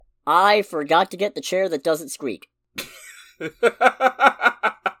I forgot to get the chair that doesn't squeak.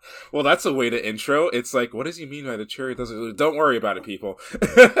 Well, that's a way to intro. It's like, what does he mean by the chair doesn't... Don't worry about it, people.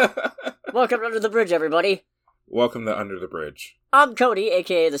 Welcome to Under the Bridge, everybody. Welcome to Under the Bridge. I'm Cody,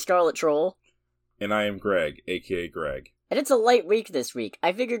 aka the Scarlet Troll. And I am Greg, aka Greg. And it's a light week this week.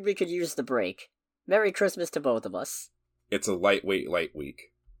 I figured we could use the break. Merry Christmas to both of us. It's a lightweight light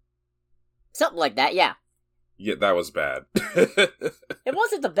week. Something like that, yeah. Yeah, that was bad. It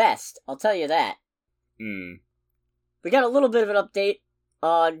wasn't the best, I'll tell you that. Hmm. We got a little bit of an update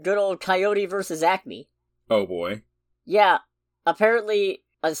on good old Coyote versus Acme. Oh boy. Yeah, apparently,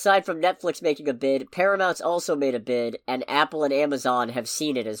 aside from Netflix making a bid, Paramount's also made a bid, and Apple and Amazon have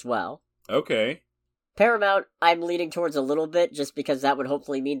seen it as well. Okay. Paramount, I'm leaning towards a little bit, just because that would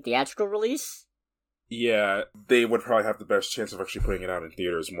hopefully mean theatrical release. Yeah, they would probably have the best chance of actually putting it out in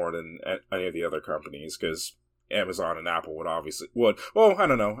theaters more than any of the other companies, because Amazon and Apple would obviously... Well, I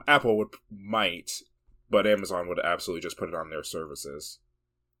don't know. Apple might, but Amazon would absolutely just put it on their services.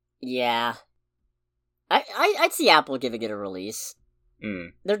 Yeah. I'd see Apple giving it a release.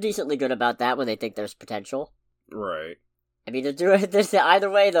 They're decently good about that when they think there's potential. Right. I mean, to do it either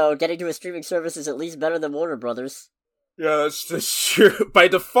way, though, getting to a streaming service is at least better than Warner Brothers. Yeah, that's true. By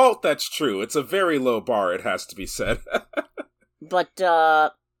default, that's true. It's a very low bar, it has to be said. But,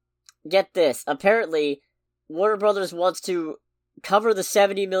 get this. Apparently, Warner Brothers wants to cover the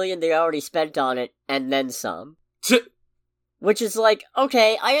 $70 million they already spent on it, and then some. Which is like,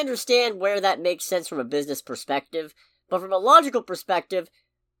 okay, I understand where that makes sense from a business perspective, but from a logical perspective,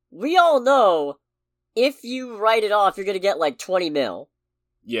 we all know if you write it off, you're gonna get like 20 mil.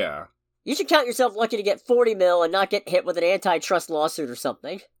 Yeah. You should count yourself lucky to get 40 mil and not get hit with an antitrust lawsuit or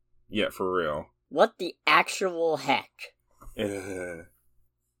something. Yeah, for real. What the actual heck? Good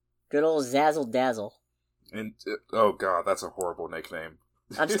old Zazzle Dazzle. And, oh god, that's a horrible nickname.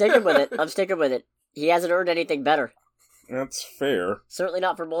 I'm sticking with it. He hasn't earned anything better. That's fair. Certainly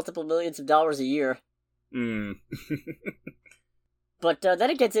not for multiple millions of dollars a year. But then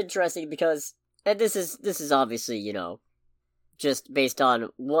it gets interesting because, and this is obviously, you know, just based on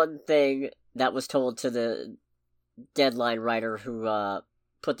one thing that was told to the Deadline writer who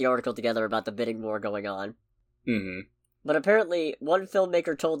put the article together about the bidding war going on. Mm-hmm. But apparently, one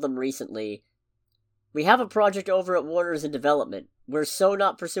filmmaker told them recently, "We have a project over at Warner's in development. We're so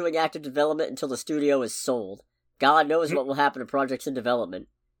not pursuing active development until the studio is sold. God knows what will happen to projects in development."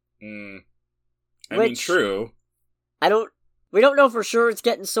 I mean, true. We don't know for sure it's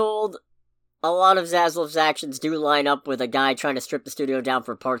getting sold. A lot of Zaslav's actions do line up with a guy trying to strip the studio down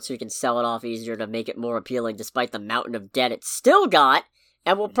for parts so he can sell it off easier to make it more appealing despite the mountain of debt it's still got,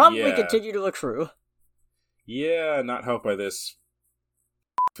 and will probably continue to accrue. Yeah, not helped by this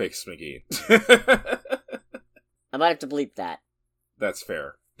fake Smiggy. I might have to bleep that. That's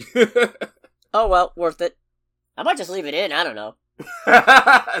fair. Oh well, worth it. I might just leave it in, I don't know.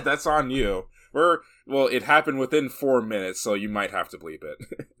 That's on you. Well, it happened within 4 minutes, so you might have to bleep it.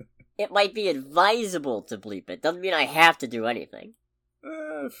 It might be advisable to bleep it. Doesn't mean I have to do anything.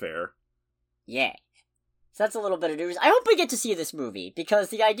 Fair. Yeah. So that's a little bit of news. I hope we get to see this movie, because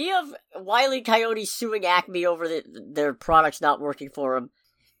the idea of Wile E. Coyote suing Acme over their products not working for him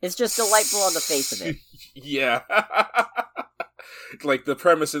is just delightful on the face of it. Yeah. Like, the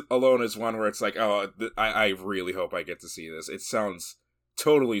premise alone is one where it's like, oh, I really hope I get to see this. It sounds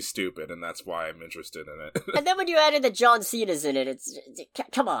totally stupid, and that's why I'm interested in it. And then when you add in that John Cena's in it,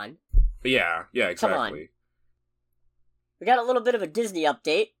 come on. Yeah, exactly. Come on. We got a little bit of a Disney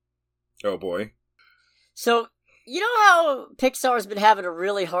update. Oh boy. So, you know how Pixar's been having a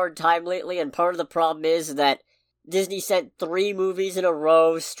really hard time lately, and part of the problem is that Disney sent 3 movies in a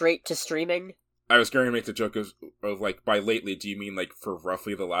row straight to streaming? I was going to make the joke of like, by lately, do you mean, like, for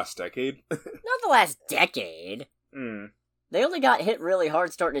roughly the last decade? Not the last decade. They only got hit really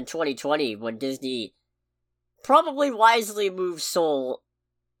hard starting in 2020, when Disney probably wisely moved Soul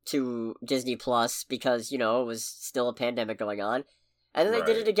to Disney Plus, because, you know, it was still a pandemic going on. And then they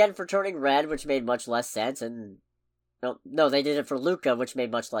did it again for Turning Red, which made much less sense, and... No, they did it for Luca, which made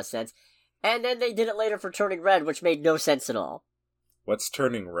much less sense. And then they did it later for Turning Red, which made no sense at all. What's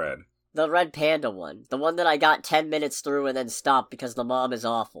Turning Red? The Red Panda one. The one that I got 10 minutes through and then stopped because the mom is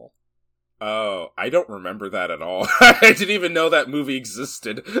awful. Oh, I don't remember that at all. I didn't even know that movie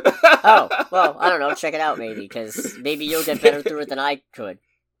existed. Oh, well, I don't know, check it out maybe, because maybe you'll get better through it than I could.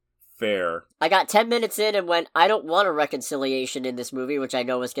 Fair. I got 10 minutes in and went, I don't want a reconciliation in this movie, which I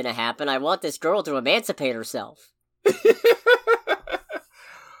know is going to happen. I want this girl to emancipate herself.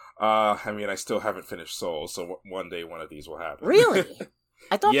 I mean, I still haven't finished Soul, so one day one of these will happen. Really?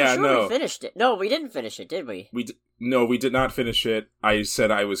 I thought for sure we finished it. No, we didn't finish it, did we? No, we did not finish it. I said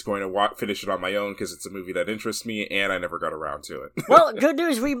I was going to finish it on my own because it's a movie that interests me, and I never got around to it. Well, good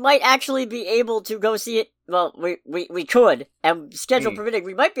news, we might actually be able to go see it. Well, we could, and schedule permitting,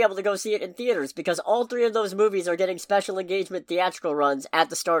 we might be able to go see it in theaters, because all 3 of those movies are getting special engagement theatrical runs at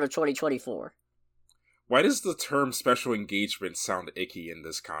the start of 2024. Why does the term special engagement sound icky in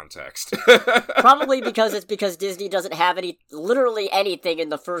this context? Probably because Disney doesn't have literally anything in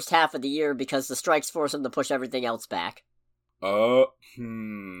the first half of the year because the strikes force them to push everything else back. Fair.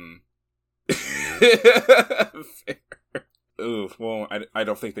 Ooh, well, I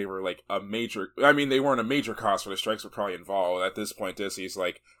don't think they were, like, a major... I mean, they weren't a major cause for the strikes were probably involved. At this point, Disney's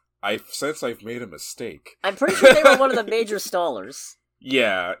like, I sense I've made a mistake. I'm pretty sure they were one of the major stallers.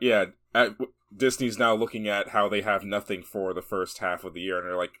 Yeah. Disney's now looking at how they have nothing for the first half of the year, and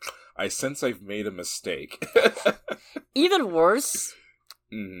they're like, I sense I've made a mistake. Even worse,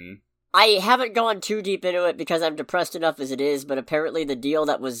 I haven't gone too deep into it because I'm depressed enough as it is, but apparently the deal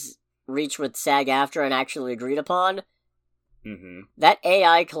that was reached with SAG-AFTRA and actually agreed upon, that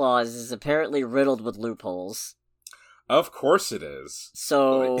AI clause is apparently riddled with loopholes. Of course it is.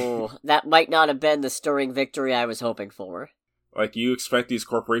 So, that might not have been the stirring victory I was hoping for. Like, you expect these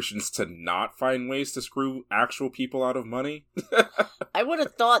corporations to not find ways to screw actual people out of money? I would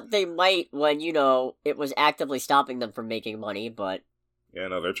have thought they might when, it was actively stopping them from making money, but... Yeah,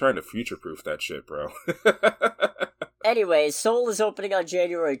 no, they're trying to future-proof that shit, bro. Anyways, Soul is opening on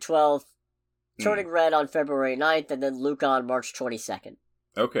January 12th, Turning Red on February 9th, and then Luca on March 22nd.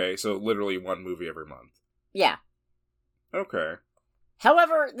 Okay, so literally one movie every month. Yeah. Okay.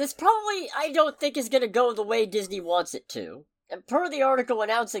 However, this probably, I don't think, is going to go the way Disney wants it to. And per the article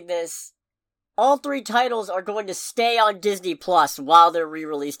announcing this, all 3 titles are going to stay on Disney Plus while they're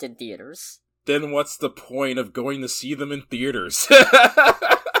re-released in theaters. Then what's the point of going to see them in theaters?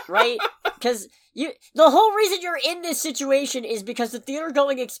 Right? Because the whole reason you're in this situation is because the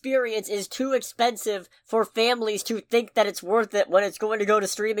theater-going experience is too expensive for families to think that it's worth it when it's going to go to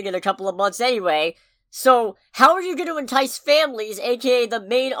streaming in a couple of months anyway. So, how are you going to entice families, aka the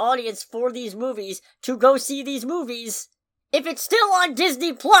main audience for these movies, to go see these movies if it's still on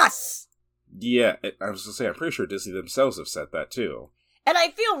Disney Plus? Yeah, I was going to say, I'm pretty sure Disney themselves have said that too. And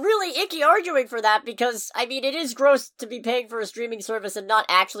I feel really icky arguing for that because, I mean, it is gross to be paying for a streaming service and not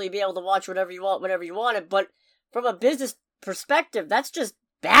actually be able to watch whatever you want whenever you want it, but from a business perspective, that's just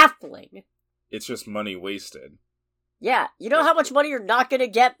baffling. It's just money wasted. Yeah, you know how much money you're not going to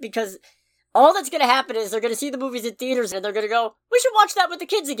get because all that's going to happen is they're going to see the movies in theaters and they're going to go, we should watch that with the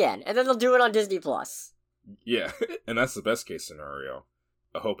kids again, and then they'll do it on Disney Plus. Yeah, and that's the best case scenario.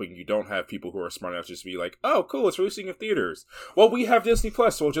 Hoping you don't have people who are smart enough to just be like, oh, cool, it's releasing in theaters. Well, we have Disney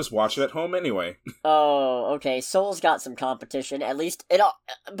Plus, so we'll just watch it at home anyway. Oh, okay. Soul's got some competition. At least,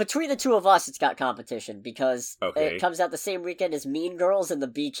 between the two of us, it's got competition, because it comes out the same weekend as Mean Girls and The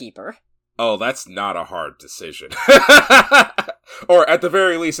Beekeeper. Oh, that's not a hard decision. Or, at the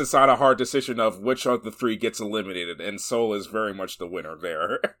very least, it's not a hard decision of which of the 3 gets eliminated, and Soul is very much the winner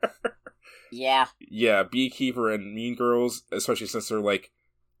there. Yeah. Yeah, Beekeeper and Mean Girls, especially since they're, like,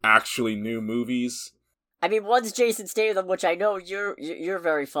 actually new movies. I mean, one's Jason Statham, which I know you're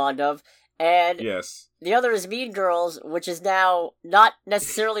very fond of, and yes, the other is Mean Girls, which is now not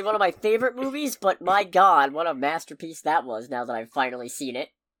necessarily one of my favorite movies, but my god, what a masterpiece that was now that I've finally seen it.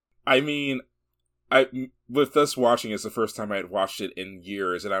 I mean, with us watching, it's the first time I had watched it in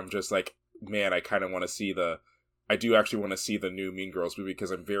years, and I'm just like, man, I kind of want to see I do actually want to see the new Mean Girls movie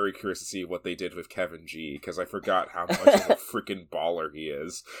because I'm very curious to see what they did with Kevin G, because I forgot how much of a freaking baller he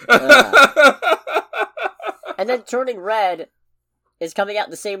is. And then Turning Red is coming out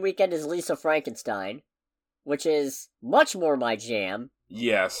the same weekend as Lisa Frankenstein, which is much more my jam.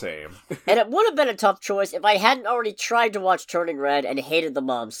 Yeah, same. And it would have been a tough choice if I hadn't already tried to watch Turning Red and hated the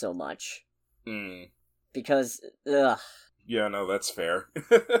mom so much. Because, ugh. Yeah, no, that's fair.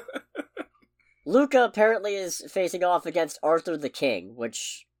 Luca apparently is facing off against Arthur the King,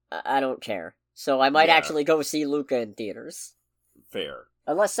 which I don't care. So I might actually go see Luca in theaters. Fair.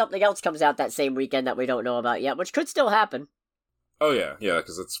 Unless something else comes out that same weekend that we don't know about yet, which could still happen. Oh yeah,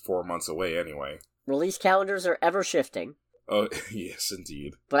 because it's 4 months away anyway. Release calendars are ever shifting. Oh, yes,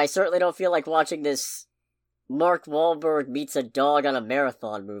 indeed. But I certainly don't feel like watching this Mark Wahlberg meets a dog on a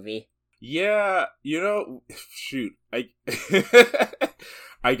marathon movie. Yeah, shoot, I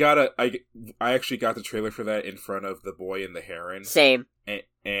actually got the trailer for that in front of The Boy and the Heron. Same.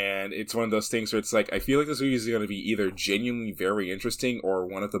 And it's one of those things where it's like, I feel like this movie is going to be either genuinely very interesting or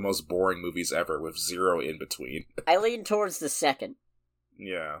one of the most boring movies ever with zero in between. I lean towards the second.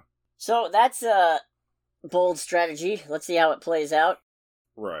 Yeah. So that's a bold strategy. Let's see how it plays out.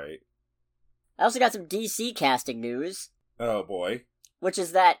 Right. I also got some DC casting news. Oh, boy. Which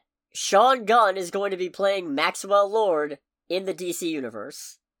is that Sean Gunn is going to be playing Maxwell Lord in the DC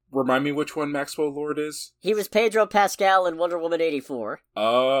universe. Remind me which one Maxwell Lord is? He was Pedro Pascal in Wonder Woman 84.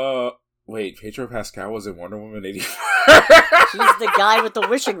 Wait, Pedro Pascal was in Wonder Woman 84? He's the guy with the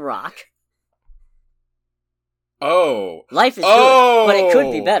wishing rock. Oh. Life is good, but it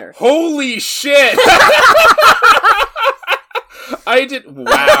could be better. Holy shit!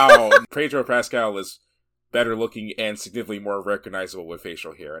 Wow. Pedro Pascal is better looking and significantly more recognizable with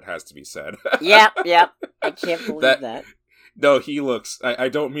facial hair, it has to be said. Yep. I can't believe that. No, he looks... I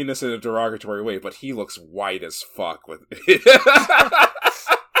don't mean this in a derogatory way, but he looks white as fuck with...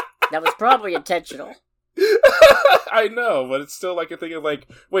 That was probably intentional. I know, but it's still like a thing of like,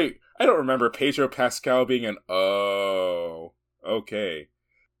 wait, I don't remember Pedro Pascal being an... Oh, okay.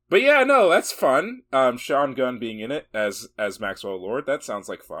 But yeah, no, that's fun. Sean Gunn being in it as Maxwell Lord, that sounds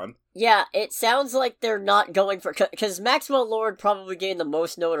like fun. Yeah, it sounds like they're not going for... Because Maxwell Lord probably gained the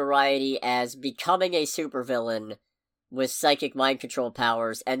most notoriety as becoming a supervillain with psychic mind control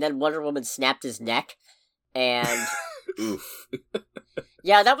powers, and then Wonder Woman snapped his neck, and... Oof.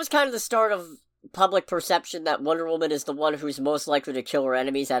 Yeah, that was kind of the start of public perception that Wonder Woman is the one who's most likely to kill her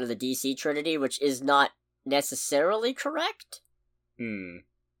enemies out of the DC Trinity, which is not necessarily correct.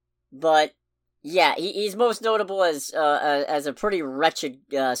 But, yeah, he's most notable as a pretty wretched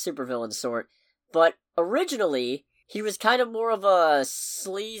supervillain sort. But originally, he was kind of more of a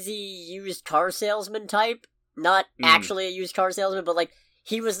sleazy used car salesman type. Not actually a used car salesman, but, like,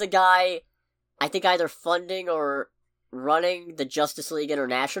 he was the guy, I think, either funding or running the Justice League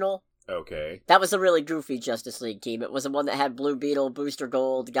International. Okay. That was a really goofy Justice League team. It was the one that had Blue Beetle, Booster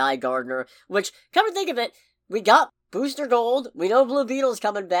Gold, Guy Gardner, which, come to think of it, we got Booster Gold, we know Blue Beetle's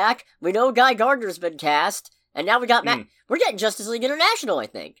coming back, we know Guy Gardner's been cast, and now we got we're getting Justice League International, I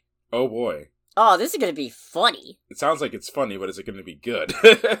think. Oh boy. Oh, this is gonna be funny. It sounds like it's funny, but is it gonna be good?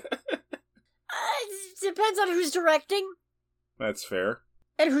 It depends on who's directing. That's fair.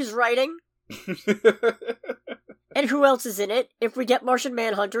 And who's writing. And who else is in it? If we get Martian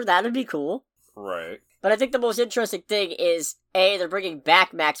Manhunter, that'd be cool. Right. But I think the most interesting thing is, A, they're bringing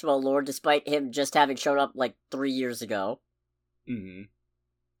back Maxwell Lord despite him just having shown up like 3 years ago. Mm-hmm.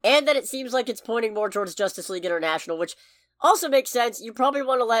 And that it seems like it's pointing more towards Justice League International, which also makes sense. You probably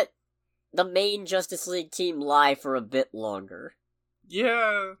want to let the main Justice League team lie for a bit longer.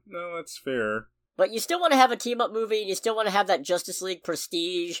 Yeah, no, that's fair. But you still want to have a team-up movie, and you still want to have that Justice League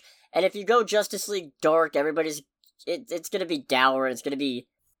prestige, and if you go Justice League Dark, it's gonna be dour, and it's gonna be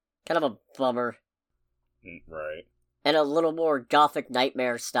kind of a bummer. Right. And a little more Gothic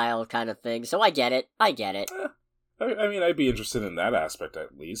Nightmare style kind of thing, so I get it. I mean, I'd be interested in that aspect,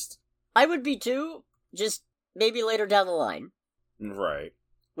 at least. I would be too, just maybe later down the line. Right.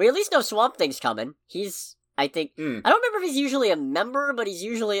 We at least know Swamp Thing's coming. He's, I think, I don't remember if he's usually a member, but he's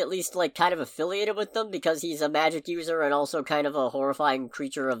usually at least, like, kind of affiliated with them, because he's a magic user and also kind of a horrifying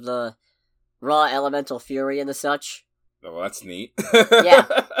creature of the raw elemental fury and the such. Oh, well, that's neat. Yeah.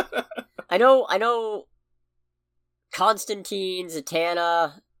 I know Constantine,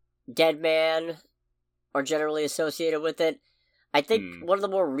 Zatanna, Deadman are generally associated with it. I think one of the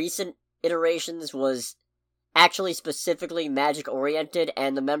more recent iterations was actually specifically magic-oriented,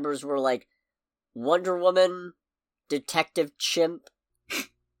 and the members were, like, Wonder Woman, Detective Chimp,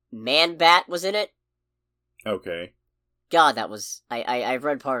 Man-Bat was in it. Okay. God, that was... I've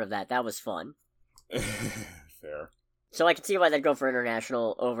read part of that. That was fun. Fair. So I can see why they'd go for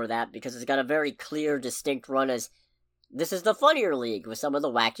International over that, because it's got a very clear, distinct run as... This is the funnier league with some of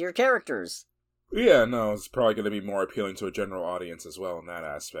the wackier characters. Yeah, no, it's probably going to be more appealing to a general audience as well in that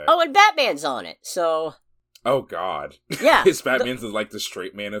aspect. Oh, and Batman's on it, so... Oh, God. Yeah. Is Batman's like the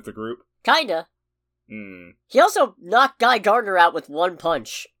straight man of the group? Kinda. He also knocked Guy Gardner out with one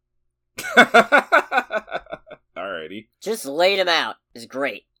punch. Alrighty. Just laid him out. It's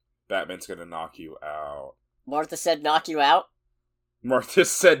great. Batman's gonna knock you out. Martha said knock you out? Martha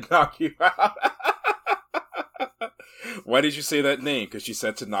said knock you out. Why did you say that name? Because she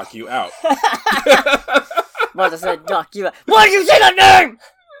said to knock you out. Martha said knock you out. Why did you say that name?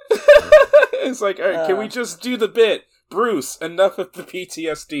 It's like, alright, can we just do the bit? Bruce, enough of the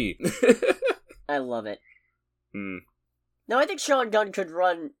PTSD. I love it. No, I think Sean Gunn could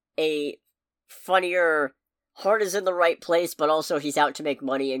run a funnier, heart is in the right place, but also he's out to make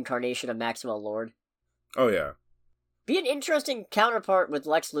money incarnation of Maxwell Lord. Oh, yeah. Be an interesting counterpart with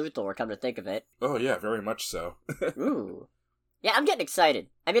Lex Luthor, come to think of it. Oh, yeah, very much so. Ooh. Yeah, I'm getting excited.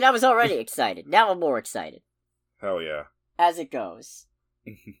 I mean, I was already excited. Now I'm more excited. Hell yeah. As it goes.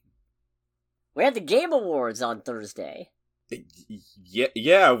 We had the Game Awards on Thursday.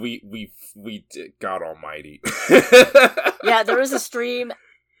 Yeah, we did. God Almighty. Yeah, there is a stream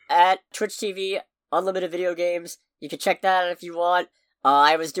at Twitch TV, Unlimited Video Games. You can check that out if you want.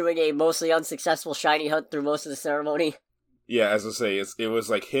 I was doing a mostly unsuccessful shiny hunt through most of the ceremony. Yeah, as I say, it was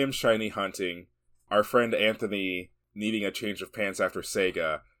like him shiny hunting, our friend Anthony needing a change of pants after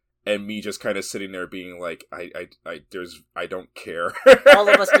Sega, and me just kind of sitting there being like, I don't care. All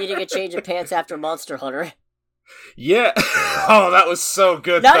of us needing a change of pants after Monster Hunter. Yeah. Oh, that was so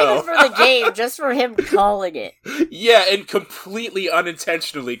good, Not though. even for the game, just for him calling it. Yeah, and completely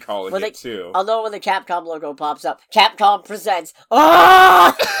unintentionally calling it, too. I'll know when the Capcom logo pops up. Capcom presents.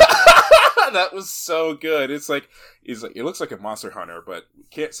 Ah! That was so good. It's like, it looks like a Monster Hunter, but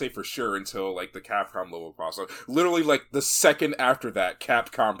can't say for sure until, like, the Capcom logo pops up. Literally, like, the second after that,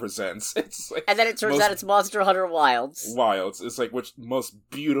 Capcom presents. It's like, and then it turns out it's Monster Hunter Wilds. It's like, most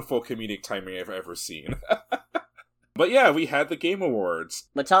beautiful comedic timing I've ever seen. But yeah, we had the Game Awards.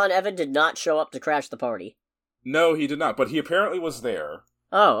 Matan Evan did not show up to crash the party. No, he did not, but he apparently was there.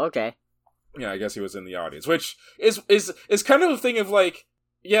 Oh, okay. Yeah, I guess he was in the audience, which is kind of a thing of like,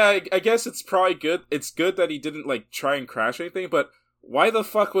 yeah, I guess it's probably good. It's good that he didn't like try and crash anything, but why the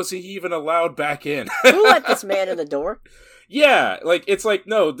fuck was he even allowed back in? Who let this man in the door? Yeah, like it's like,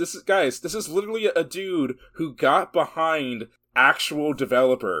 no, this is literally a dude who got behind actual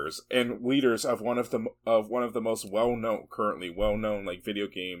developers and leaders of one of the most currently well-known like video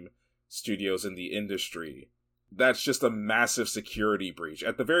game studios in the industry. That's just a massive security breach.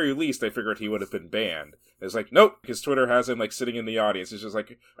 At the very least, I figured he would have been banned. It's like, nope, because Twitter has him like sitting in the audience. It's just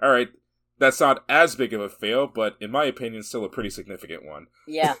like, all right, that's not as big of a fail, but in my opinion, still a pretty significant one.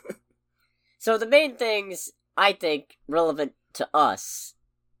 Yeah. So the main things I think relevant to us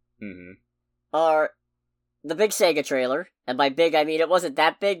are the big Sega trailer, and by big I mean it wasn't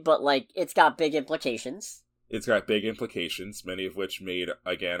that big, but like it's got big implications. It's got big implications, many of which made,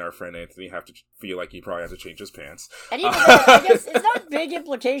 again, our friend Anthony have to feel like he probably has to change his pants. And even though, I guess it's not big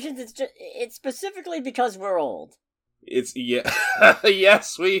implications, it's specifically because we're old.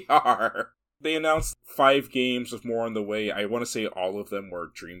 Yes, we are. They announced 5 games with more on the way. I want to say all of them were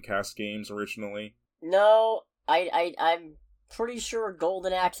Dreamcast games originally. No, I'm pretty sure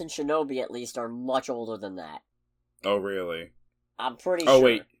Golden Axe and Shinobi, at least, are much older than that. Oh, really? I'm pretty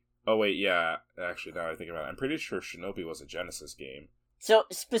sure. Oh, wait, yeah. Actually, now I think about it, I'm pretty sure Shinobi was a Genesis game. So,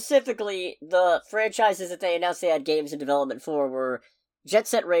 specifically, the franchises that they announced they had games in development for were Jet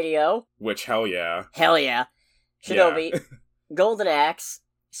Set Radio. Which, hell yeah. Hell yeah. Shinobi. Yeah. Golden Axe.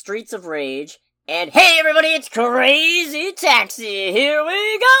 Streets of Rage. And, hey everybody, it's Crazy Taxi! Here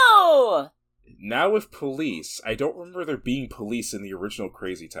we go! Now with police. I don't remember there being police in the original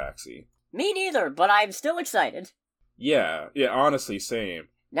Crazy Taxi. Me neither, but I'm still excited. Yeah, honestly, same.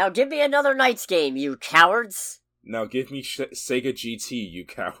 Now give me another Knights game, you cowards! Now give me Sega GT, you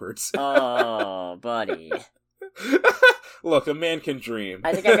cowards. Oh, buddy. Look, a man can dream.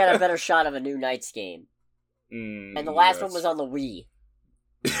 I think I got a better shot of a new Knights game. And the last one was on the Wii.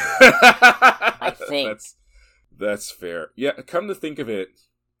 I think. That's fair. Yeah, come to think of it,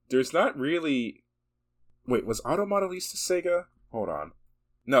 there's not really... Wait, was Automata released to Sega? Hold on.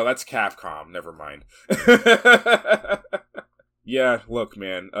 No, that's Capcom. Never mind. Yeah, look,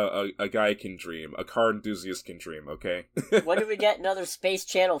 man. A guy can dream. A car enthusiast can dream, okay? When do we get another Space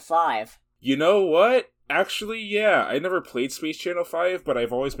Channel 5? You know what? Actually, yeah. I never played Space Channel 5, but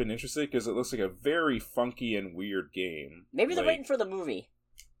I've always been interested because it looks like a very funky and weird game. Maybe they're waiting for the movie.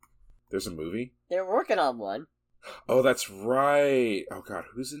 There's a movie? They're working on one. Oh, that's right. Oh, God.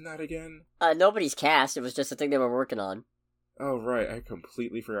 Who's in that again? Nobody's cast. It was just a thing they were working on. Oh, right. I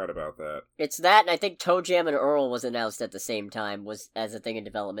completely forgot about that. It's that, and I think Toe Jam and Earl was announced at the same time as a thing in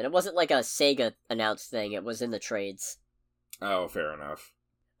development. It wasn't like a Sega announced thing. It was in the trades. Oh, fair enough.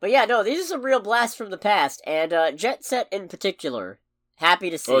 But yeah, no, these are some real blasts from the past, and Jet Set in particular. Happy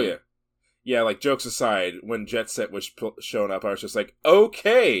to see. Oh, yeah. Yeah, like, jokes aside, when Jet Set was showing up, I was just like,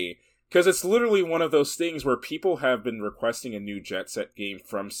 okay! Because it's literally one of those things where people have been requesting a new Jet Set game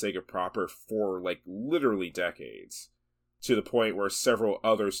from Sega proper for, like, literally decades. To the point where several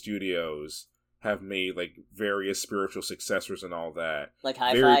other studios have made, like, various spiritual successors and all that. Like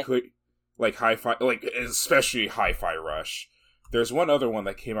Hi-Fi? Like Hi-Fi, like, especially Hi-Fi Rush. There's one other one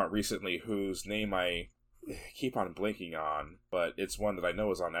that came out recently whose name I keep on blanking on, but it's one that I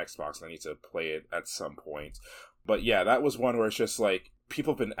know is on Xbox and I need to play it at some point. But yeah, that was one where it's just like,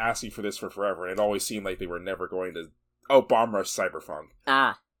 people have been asking for this for forever, and it always seemed like they were never going to... Oh, Bomb Rush Cyberpunk.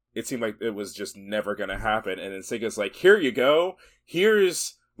 Ah. It seemed like it was just never going to happen, and then Sega's like, here you go,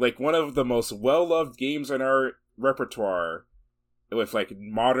 here's, like, one of the most well-loved games in our repertoire, with like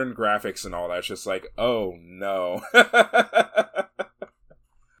modern graphics and all that. It's just like, oh no.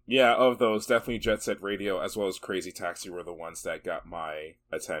 Yeah, of those, definitely Jet Set Radio as well as Crazy Taxi were the ones that got my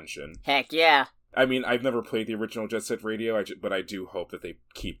attention. Heck yeah. I mean, I've never played the original Jet Set Radio, but I do hope that they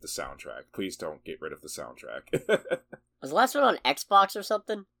keep the soundtrack. Please don't get rid of the soundtrack. Was the last one on Xbox or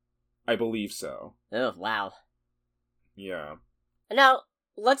something? I believe so. Oh, wow. Yeah. And now,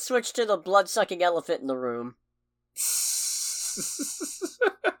 let's switch to the blood-sucking elephant in the room.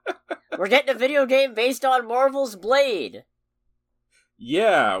 We're getting a video game based on Marvel's Blade.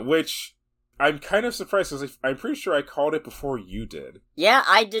 Yeah, which I'm kind of surprised because I'm pretty sure I called it before you did. Yeah,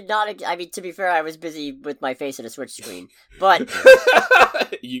 I did not. I mean, to be fair, I was busy with my face in a Switch screen. But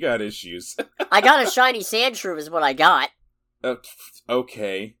you got issues. I got a shiny sandshrew is what I got.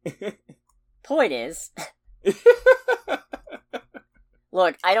 Okay. Point is,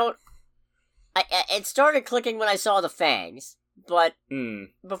 look, it started clicking when I saw the fangs, but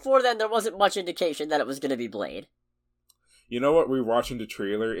before then there wasn't much indication that it was going to be Blade. You know what? Rewatching the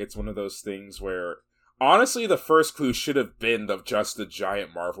trailer, it's one of those things where, honestly, the first clue should have been just the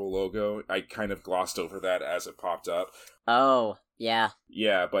giant Marvel logo. I kind of glossed over that as it popped up. Oh, yeah.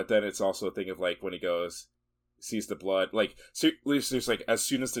 Yeah, but then it's also a thing of, like, when he sees the blood, like, there's, like, as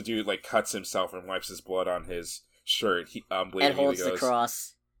soon as the dude, like, cuts himself and wipes his blood on his shirt, Blade and holds the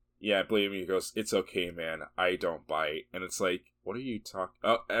cross. Yeah, Blade immediately goes, "It's okay, man, I don't bite." And it's like, what are you talking...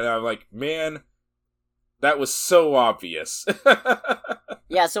 Oh, and I'm like, man... That was so obvious.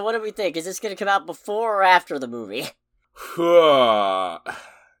 Yeah, so what do we think? Is this going to come out before or after the movie? Because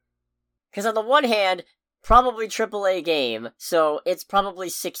on the one hand, probably AAA game, so it's probably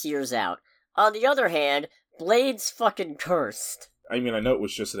 6 years out. On the other hand, Blade's fucking cursed. I mean, I know it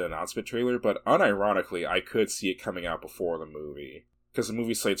was just an announcement trailer, but unironically, I could see it coming out before the movie. Because the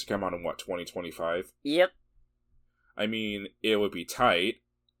movie slate's to come out in, 2025? Yep. I mean, it would be tight.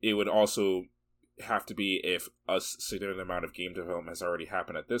 It would also... have to be if a significant amount of game development has already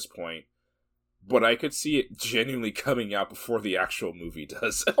happened at this point, but I could see it genuinely coming out before the actual movie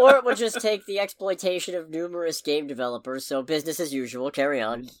does. Or it would just take the exploitation of numerous game developers, so business as usual, carry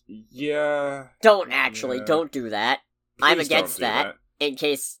on. Yeah. Don't do that. Please I'm against that, in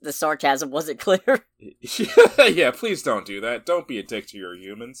case the sarcasm wasn't clear. Yeah, please don't do that. Don't be a dick to your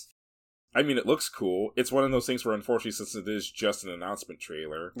humans. I mean, it looks cool. It's one of those things where, unfortunately, since it is just an announcement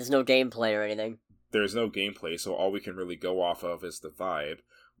trailer... There's no gameplay or anything. There's no gameplay, so all we can really go off of is the vibe.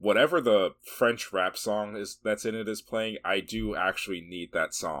 Whatever the French rap song that's in it is playing, I do actually need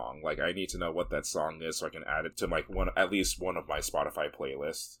that song. Like, I need to know what that song is so I can add it to, like, at least one of my Spotify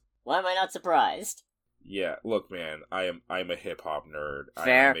playlists. Why am I not surprised? Yeah, look, man, I'm a hip-hop nerd.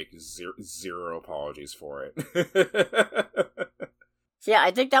 Fair. I make zero apologies for it. Yeah,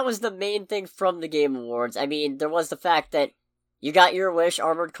 I think that was the main thing from the Game Awards. I mean, there was the fact that you got your wish,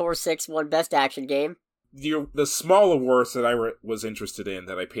 Armored Core 6 won Best Action Game. The small awards that I was interested in,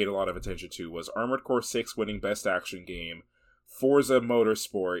 that I paid a lot of attention to, was Armored Core 6 winning Best Action Game, Forza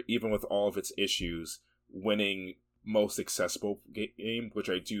Motorsport, even with all of its issues, winning Most Accessible Game,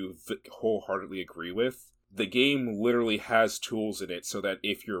 which I do wholeheartedly agree with. The game literally has tools in it so that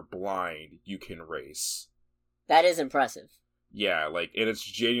if you're blind, you can race. That is impressive. Yeah, and it's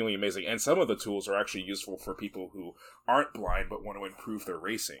genuinely amazing. And some of the tools are actually useful for people who aren't blind but want to improve their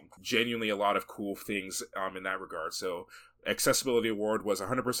racing. Genuinely a lot of cool things in that regard. So, Accessibility Award was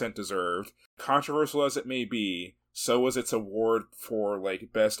 100% deserved. Controversial as it may be, so was its award for,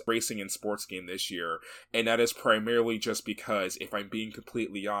 Best Racing and Sports Game this year. And that is primarily just because, if I'm being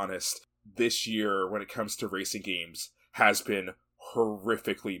completely honest, this year, when it comes to racing games, has been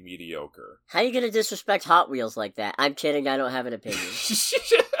horrifically mediocre. How are you gonna disrespect Hot Wheels like that? I'm kidding, I don't have an opinion.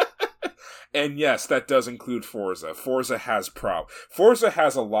 And yes, that does include Forza. Forza has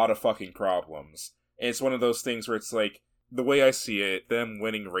a lot of fucking problems. And it's one of those things where it's like, the way I see it, them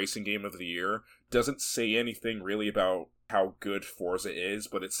winning Racing Game of the Year doesn't say anything really about how good Forza is,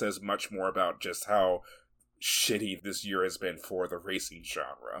 but it says much more about just how shitty this year has been for the racing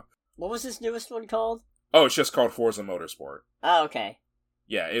genre. What was this newest one called? Oh, it's just called Forza Motorsport. Oh, okay.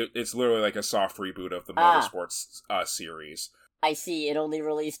 Yeah, it's literally like a soft reboot of the Motorsports series. I see, it only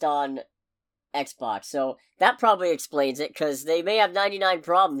released on Xbox, so that probably explains it, because they may have 99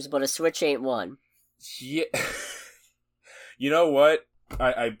 problems, but a Switch ain't one. Yeah. You know what?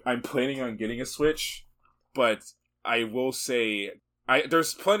 I'm planning on getting a Switch, but I will say...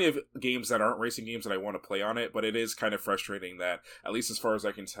 there's plenty of games that aren't racing games that I want to play on it, but it is kind of frustrating that, at least as far as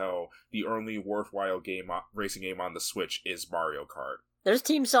I can tell, the only worthwhile racing game on the Switch is Mario Kart. There's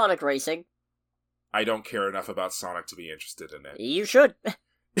Team Sonic Racing. I don't care enough about Sonic to be interested in it. You should.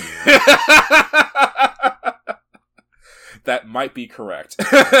 That might be correct.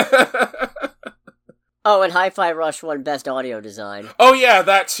 Oh, and Hi-Fi Rush won Best Audio Design. Oh yeah,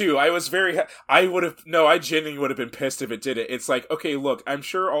 that too. I genuinely would have been pissed if it didn't. It's like, okay, look, I'm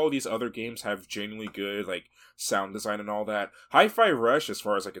sure all these other games have genuinely good, like, sound design and all that. Hi-Fi Rush, as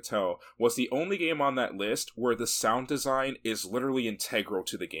far as I could tell, was the only game on that list where the sound design is literally integral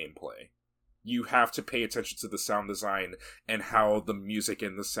to the gameplay. You have to pay attention to the sound design and how the music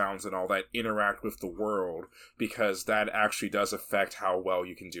and the sounds and all that interact with the world, because that actually does affect how well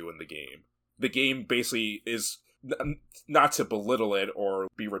you can do in the game. The game basically is, not to belittle it or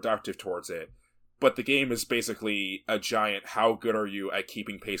be reductive towards it, but the game is basically a giant how good are you at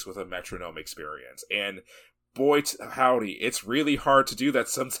keeping pace with a metronome experience. And boy howdy, it's really hard to do that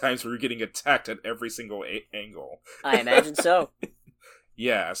sometimes when you're getting attacked at every single angle. I imagine so.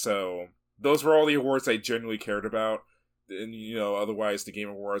 Yeah, so those were all the awards I genuinely cared about. And, otherwise the Game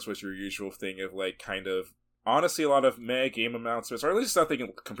Awards was your usual thing of, like, kind of, honestly, a lot of meh game announcements, or at least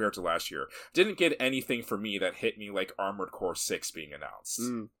nothing compared to last year. Didn't get anything for me that hit me like Armored Core 6 being announced.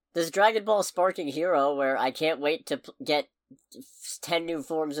 There's Dragon Ball Sparking Hero, where I can't wait to get 10 new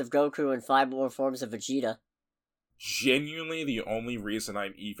forms of Goku and 5 more forms of Vegeta. Genuinely the only reason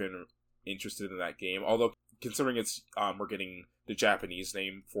I'm even interested in that game, although considering it's we're getting the Japanese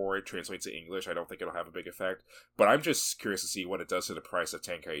name for it translates to English, I don't think it'll have a big effect, but I'm just curious to see what it does to the price of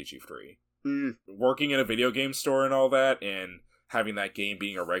Tenkaichi 3. Working in a video game store and all that, and having that game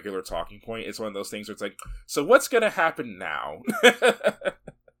being a regular talking point, it's one of those things where it's like, so what's gonna happen now?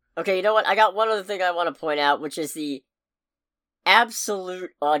 Okay, you know what? I got one other thing I want to point out, which is the absolute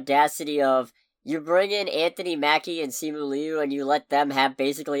audacity of, you bring in Anthony Mackie and Simu Liu and you let them have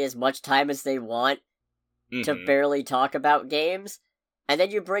basically as much time as they want to barely talk about games, and then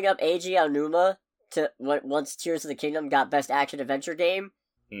you bring up Eiji Aonuma to once Tears of the Kingdom got Best Action Adventure Game,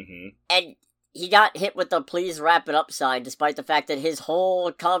 and he got hit with the please wrap it up sign, despite the fact that his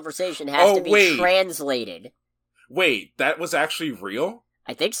whole conversation has to be translated. Wait, that was actually real?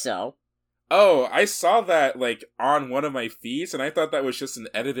 I think so. Oh, I saw that, like, on one of my feeds, and I thought that was just an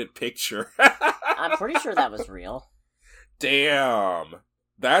edited picture. I'm pretty sure that was real. Damn.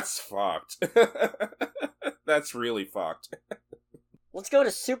 That's fucked. That's really fucked. Let's go to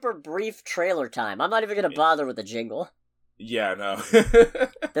super brief trailer time. I'm not even going to bother with the jingle. Yeah, no.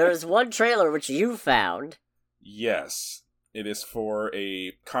 There is one trailer which you found. Yes. It is for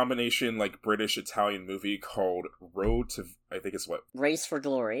a combination, like, British-Italian movie called Road to... I think it's what? Race for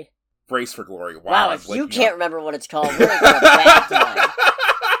Glory. Race for Glory. Wow, if you can't remember what it's called, we're in for a bad time.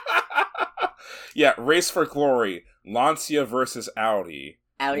 Yeah, Race for Glory. Lancia versus Audi.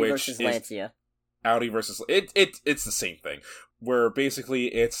 Audi versus Lancia. Audi versus... It's the same thing. Where basically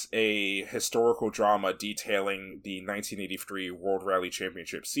it's a historical drama detailing the 1983 World Rally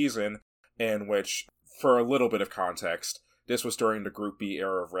Championship season, in which, for a little bit of context, this was during the Group B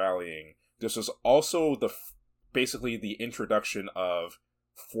era of rallying. This was also basically the introduction of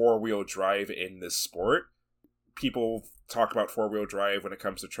four-wheel drive in this sport. People talk about four-wheel drive when it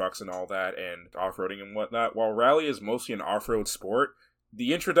comes to trucks and all that, and off-roading and whatnot. While rally is mostly an off-road sport,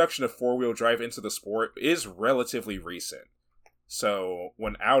 the introduction of four-wheel drive into the sport is relatively recent. So,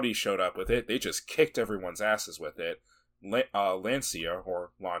 when Audi showed up with it, they just kicked everyone's asses with it. Lancia,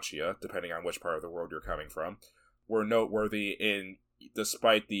 or Lancia, depending on which part of the world you're coming from, were noteworthy in,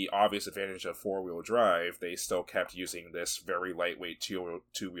 despite the obvious advantage of four-wheel drive, they still kept using this very lightweight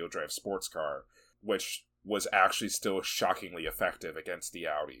two-wheel drive sports car, which was actually still shockingly effective against the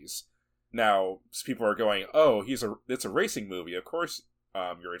Audis. Now, people are going, oh, it's a racing movie, of course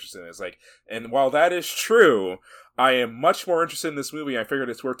you're interested in it. It's like, and while that is true, I am much more interested in this movie. I figured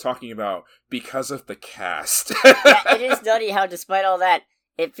it's worth talking about because of the cast. Yeah, it is nutty how, despite all that,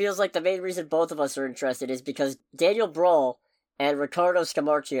 it feels like the main reason both of us are interested is because Daniel Brohl and Riccardo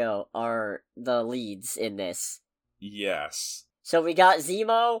Scamarcio are the leads in this. Yes. So we got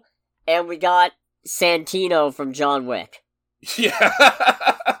Zemo, and we got Santino from John Wick. Yeah.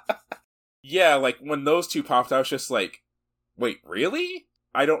 Yeah, like, when those two popped, I was just like, wait, really?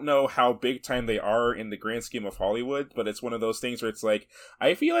 I don't know how big time they are in the grand scheme of Hollywood, but it's one of those things where it's like,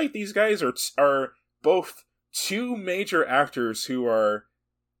 I feel like these guys are both two major actors who are...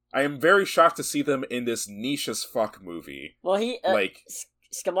 I am very shocked to see them in this niche as fuck movie. Well,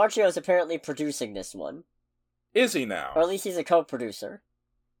 Scamarcio is apparently producing this one. Is he now? Or at least he's a co-producer.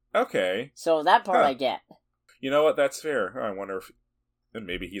 Okay. So that part I get. You know what? That's fair. I wonder if... And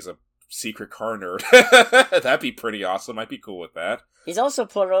maybe he's a secret car nerd. That'd be pretty awesome. I'd be cool with that. He's also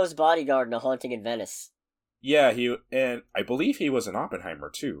Poirot's bodyguard in A Haunting in Venice. Yeah, and I believe he was in Oppenheimer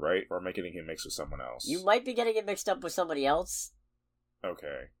too, right? Or am I getting him mixed with someone else? You might be getting it mixed up with somebody else.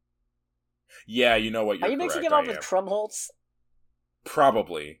 Okay. Yeah, you know what? Are you mixing him up with Krumholtz?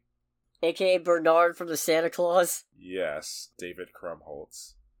 Probably. AKA Bernard from the Santa Claus. Yes, David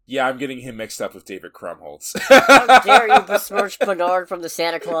Krumholtz. Yeah, I'm getting him mixed up with David Krumholtz. How dare you besmirch Bernard from the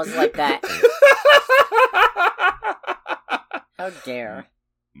Santa Claus like that? How dare.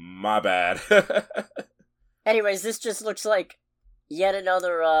 My bad. Anyways, this just looks like yet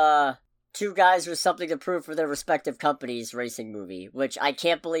another, two guys with something to prove for their respective companies racing movie, which I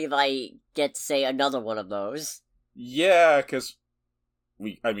can't believe I get to say another one of those. Yeah, because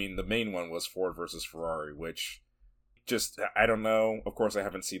the main one was Ford versus Ferrari, which I don't know. Of course, I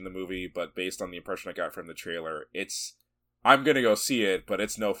haven't seen the movie, but based on the impression I got from the trailer, I'm gonna go see it, but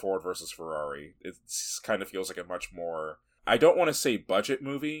it's no Ford versus Ferrari. It kind of feels like a much more, I don't want to say budget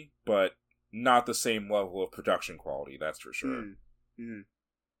movie, but not the same level of production quality, that's for sure.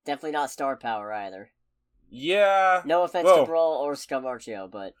 Definitely not star power either. Yeah. No offense to Brawl or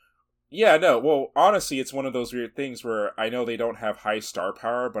Scamarcio, but... Yeah, no, well, honestly, it's one of those weird things where I know they don't have high star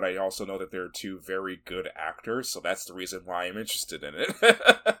power, but I also know that they're two very good actors, so that's the reason why I'm interested in it.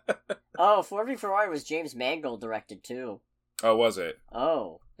 Oh, Ford v Ferrari was James Mangold directed, too. Oh, was it?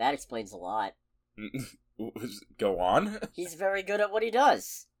 Oh, that explains a lot. Go on? He's very good at what he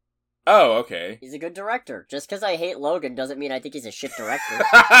does. Oh, okay. He's a good director. Just because I hate Logan doesn't mean I think he's a shit director.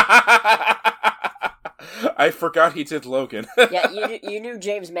 I forgot he did Logan. Yeah, you knew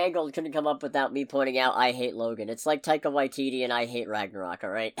James Mangold couldn't come up without me pointing out I hate Logan. It's like Taika Waititi and I hate Ragnarok,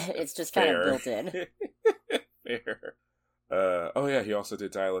 alright? It's just kind of built in. Fair. Oh yeah, he also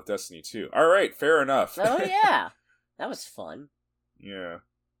did Dial of Destiny too. Alright, fair enough. Oh yeah, that was fun. Yeah.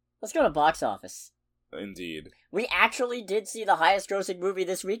 Let's go to box office. Indeed. We actually did see the highest grossing movie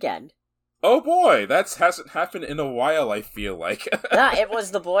this weekend. Oh boy, that hasn't happened in a while, I feel like. Nah, it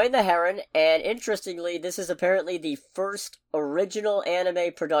was The Boy and the Heron, and interestingly, this is apparently the first original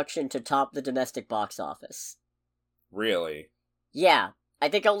anime production to top the domestic box office. Really? Yeah, I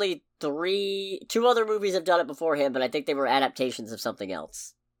think only two other movies have done it beforehand, but I think they were adaptations of something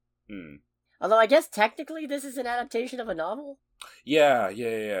else. Although I guess technically this is an adaptation of a novel? Yeah,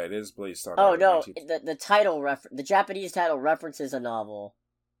 it is based on... Oh no, the title the Japanese title references a novel.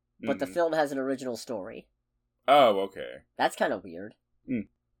 But the film has an original story. Oh, okay. That's kind of weird.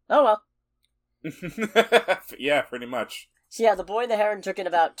 Oh well. Yeah, pretty much. So yeah, The Boy and the Heron took in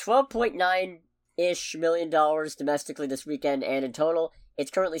about $12.9-ish million domestically this weekend, and in total, it's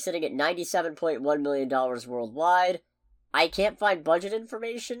currently sitting at $97.1 million worldwide. I can't find budget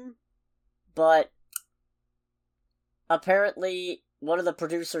information, but apparently one of the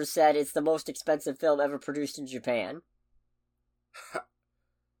producers said it's the most expensive film ever produced in Japan.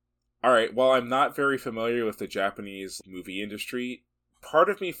 Alright, while I'm not very familiar with the Japanese movie industry, part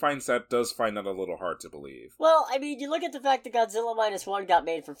of me does find that a little hard to believe. Well, I mean, you look at the fact that Godzilla Minus One got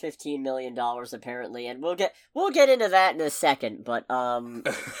made for $15 million, apparently, and we'll get into that in a second, but, you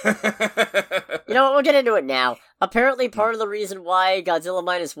know what, we'll get into it now. Apparently, part of the reason why Godzilla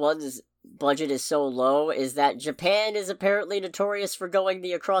Minus One's budget is so low is that Japan is apparently notorious for going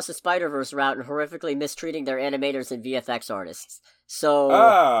the Across the Spider-Verse route and horrifically mistreating their animators and VFX artists. So...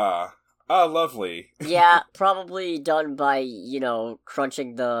 lovely. Yeah, probably done by,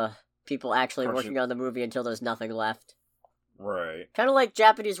 crunching the people actually working on the movie until there's nothing left. Right. Kind of like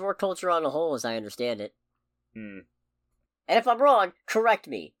Japanese work culture on a whole, as I understand it. And if I'm wrong, correct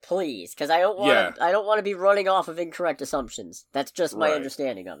me, please, because I don't want to be running off of incorrect assumptions. That's just my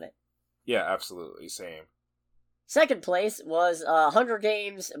understanding of it. Yeah, absolutely, same. Second place was Hunger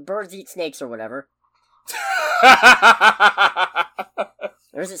Games, Birds Eat Snakes or whatever.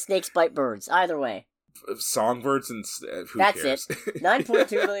 Or is it Snakes Bite Birds? Either way. Songbirds and... who That's cares? it.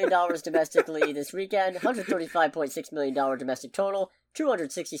 $9.2 million domestically this weekend, $135.6 million domestic total,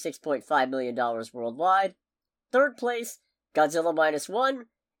 $266.5 million worldwide. Third place, Godzilla Minus One,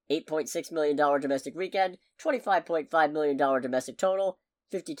 $8.6 million domestic weekend, $25.5 million domestic total,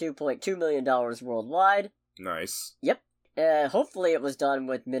 $52.2 million worldwide. Nice. Yep. Hopefully it was done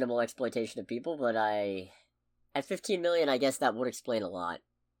with minimal exploitation of people, but at $15 million, I guess that would explain a lot.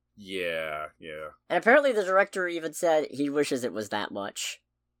 Yeah. And apparently the director even said he wishes it was that much.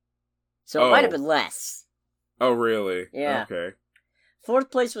 So it might have been less. Oh, really? Yeah. Okay.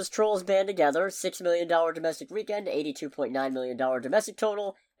 Fourth place was Trolls Band Together, $6 million domestic weekend, $82.9 million domestic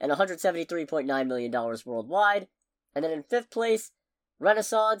total, and $173.9 million worldwide. And then in fifth place,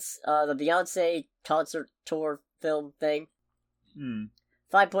 Renaissance, the Beyonce concert tour film thing.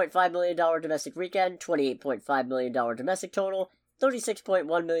 $5.5 million domestic weekend, $28.5 million domestic total,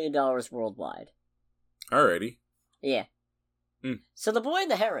 $36.1 million worldwide. Alrighty. Yeah. So The Boy and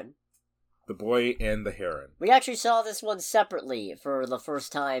the Heron. The Boy and the Heron. We actually saw this one separately for the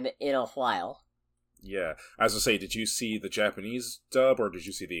first time in a while. Yeah. As I say, did you see the Japanese dub or did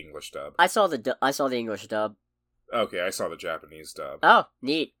you see the English dub? I saw the English dub. Okay, I saw the Japanese dub. Oh,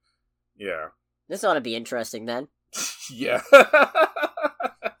 neat. Yeah. This ought to be interesting then. Yeah.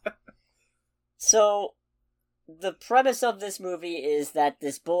 So, the premise of this movie is that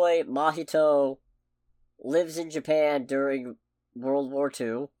this boy, Mahito, lives in Japan during World War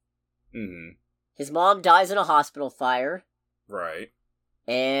II. Mm-hmm. His mom dies in a hospital fire. Right.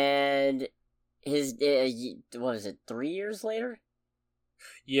 And his, what is it, 3 years later?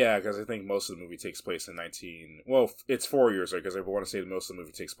 Yeah, because I think most of the movie takes place in Well, it's 4 years, because I want to say that most of the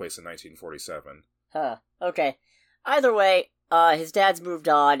movie takes place in 1947. Huh. Okay. Either way, his dad's moved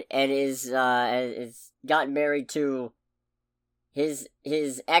on and is gotten married to his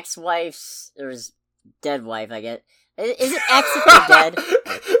ex-wife's, or his dead wife, I guess. Is it ex if you're dead?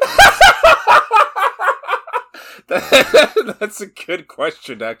 That's a good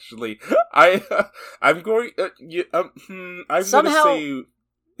question, actually. I'm going. I'm Somehow, gonna say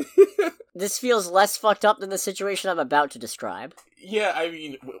this feels less fucked up than the situation I'm about to describe. Yeah, I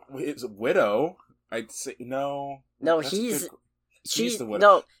mean, his widow. I'd say no. No, she's the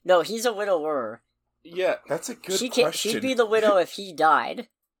widow. No, he's a widower. Yeah, that's a good question. She'd be the widow if he died.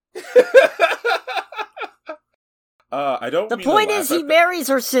 I don't. The point is, he marries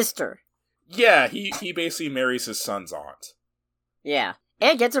her sister. Yeah, he basically marries his son's aunt. Yeah,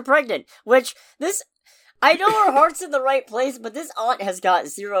 and gets her pregnant. Which I know her heart's in the right place, but this aunt has got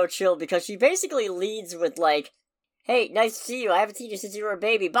zero chill because she basically leads with like, "Hey, nice to see you. I haven't seen you since you were a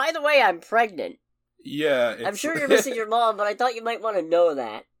baby. By the way, I'm pregnant." Yeah, I'm sure you're missing your mom, but I thought you might want to know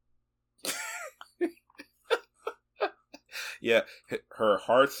that. Yeah, her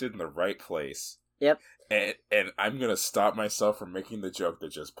heart's in the right place. Yep. And I'm gonna stop myself from making the joke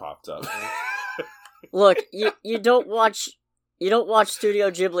that just popped up. Look, you don't watch Studio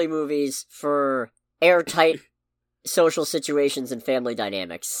Ghibli movies for airtight social situations and family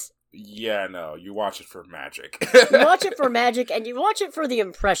dynamics. Yeah, no, you watch it for magic. You watch it for magic, and you watch it for the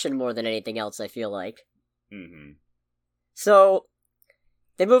impression more than anything else, I feel like. Mm-hmm. So,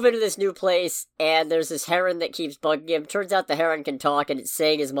 they move into this new place, and there's this heron that keeps bugging him. Turns out the heron can talk, and it's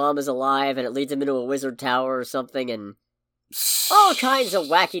saying his mom is alive, and it leads him into a wizard tower or something, and all kinds of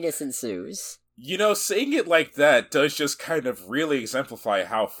wackiness ensues. You know, saying it like that does just kind of really exemplify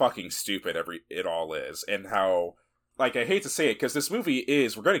how fucking stupid it all is, and how, like, I hate to say it, because this movie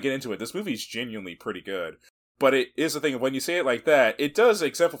we're going to get into it, this movie's genuinely pretty good. But it is the thing of when you say it like that, it does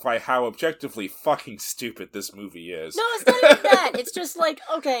exemplify how objectively fucking stupid this movie is. No, it's not even that. It's just like,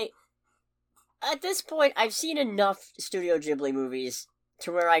 okay, at this point, I've seen enough Studio Ghibli movies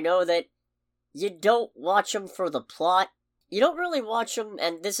to where I know that you don't watch them for the plot. You don't really watch them,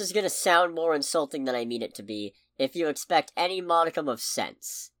 and this is going to sound more insulting than I mean it to be, if you expect any modicum of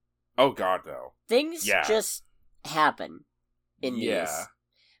sense. Oh god, no. Things just happen in these.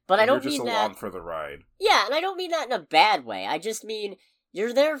 But and I don't you're mean just that... along for the ride. Yeah, and I don't mean that in a bad way. I just mean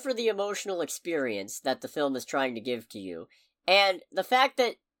you're there for the emotional experience that the film is trying to give to you. And the fact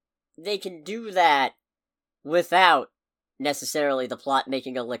that they can do that without necessarily the plot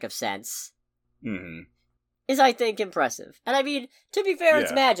making a lick of sense is, I think, impressive. And I mean, to be fair,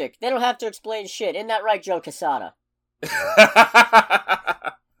 it's magic. They don't have to explain shit. Isn't that right, Joe Quesada?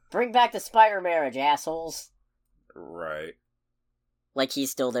 Bring back the spider marriage, assholes. Right. Like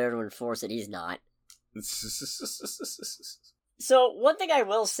he's still there to enforce it, he's not. So, one thing I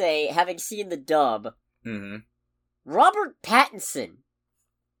will say, having seen the dub, Robert Pattinson.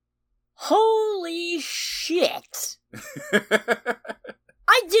 Holy shit!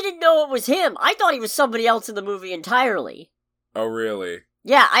 I didn't know it was him. I thought he was somebody else in the movie entirely. Oh, really?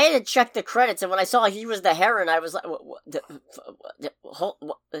 Yeah, I had to check the credits, and when I saw he was the Heron, I was like,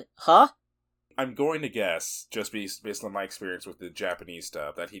 huh? I'm going to guess, just based on my experience with the Japanese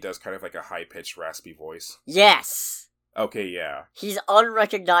dub, that he does kind of like a high-pitched, raspy voice. Yes! Okay, yeah. He's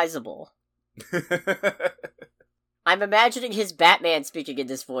unrecognizable. I'm imagining his Batman speaking in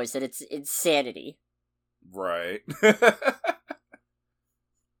this voice, and it's insanity. Right.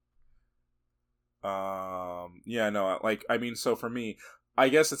 Yeah, no, like, I mean, so for me, I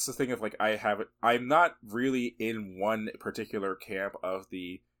guess it's the thing of, like, I'm not really in one particular camp of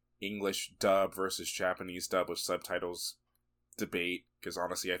the English dub versus Japanese dub with subtitles debate, because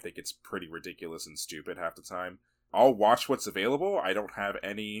honestly I think it's pretty ridiculous and stupid half the time. I'll watch what's available. I don't have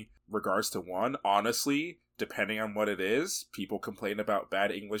any regards to one. Honestly, depending on what it is, people complain about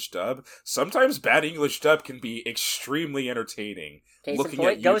bad English dub. Sometimes bad English dub can be extremely entertaining. Case in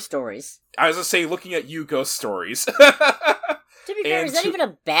point, Ghost Stories. I was gonna say, looking at you, Ghost Stories. To be fair, is that even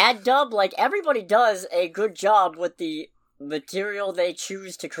a bad dub? Like, everybody does a good job with the material they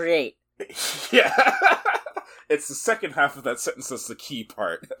choose to create. Yeah. It's the second half of that sentence that's the key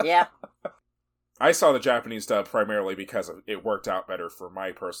part. Yeah. I saw the Japanese dub primarily because it worked out better for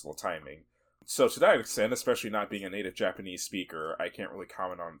my personal timing. So to that extent, especially not being a native Japanese speaker, I can't really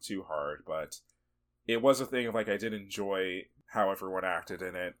comment on it too hard, but it was a thing of, like, I did enjoy how everyone acted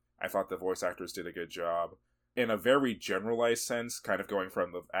in it. I thought the voice actors did a good job. In a very generalized sense, kind of going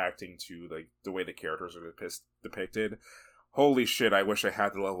from the acting to the way the characters are depicted, holy shit, I wish I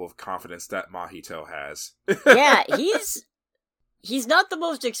had the level of confidence that Mahito has. Yeah, he's not the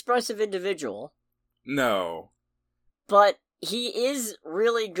most expressive individual. No. But he is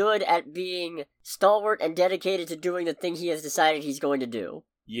really good at being stalwart and dedicated to doing the thing he has decided he's going to do.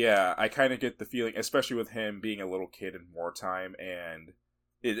 Yeah, I kind of get the feeling, especially with him being a little kid in wartime, and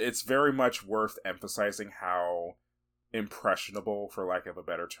it's very much worth emphasizing how impressionable, for lack of a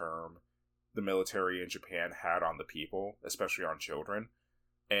better term, the military in Japan had on the people, especially on children.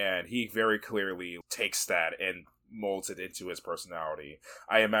 And he very clearly takes that and molds it into his personality.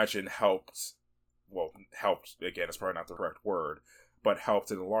 I imagine helped, again, is probably not the correct word, but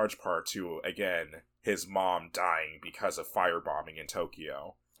helped in a large part to, again, his mom dying because of firebombing in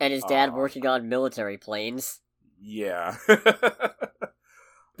Tokyo. And his dad working on military planes. Yeah.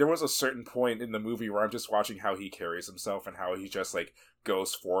 There was a certain point in the movie where I'm just watching how he carries himself and how he just, like,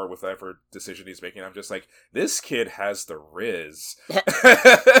 goes forward with whatever decision he's making. I'm just like, this kid has the riz. I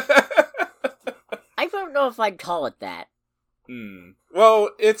don't know if I'd call it that.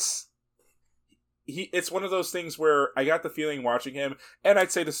 Well, it's one of those things where I got the feeling watching him, and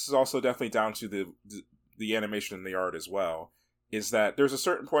I'd say this is also definitely down to the animation and the art as well, is that there's a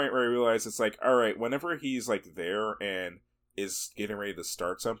certain point where I realize it's like, alright, whenever he's, like, there and is getting ready to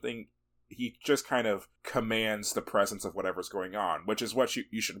start something, he just kind of commands the presence of whatever's going on, which is what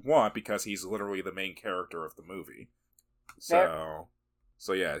you should want, because he's literally the main character of the movie. So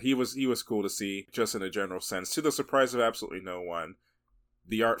yeah, he was cool to see, just in a general sense, to the surprise of absolutely no one.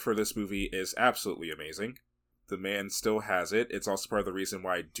 The art for this movie is absolutely amazing. The man still has it. It's also part of the reason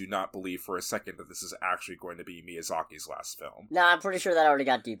why I do not believe for a second that this is actually going to be Miyazaki's last film. Nah, I'm pretty sure that already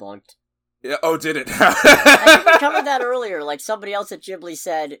got debunked. Yeah, oh, did it? I think we covered that earlier. Like, somebody else at Ghibli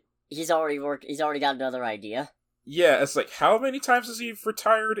said he's already got another idea. Yeah, it's like, how many times has he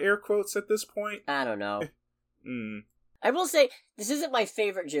retired, air quotes, at this point? I don't know. I will say, this isn't my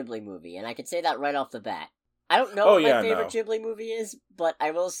favorite Ghibli movie, and I can say that right off the bat. I don't know what my favorite Ghibli movie is, but I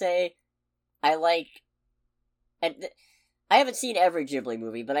will say I like... And I haven't seen every Ghibli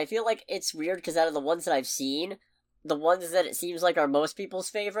movie, but I feel like it's weird because out of the ones that I've seen, the ones that it seems like are most people's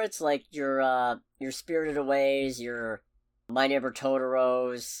favorites, like your Spirited Aways, your My Neighbor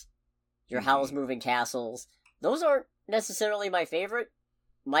Totoro's, your Howl's Moving Castles, those aren't necessarily my favorite.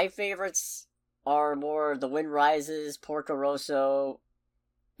 My favorites are more The Wind Rises, Porco Rosso.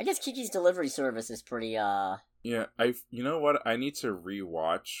 I guess Kiki's Delivery Service is pretty, Yeah, you know what? I need to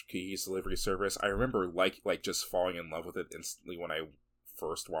rewatch Kiki's Delivery Service. I remember like just falling in love with it instantly when I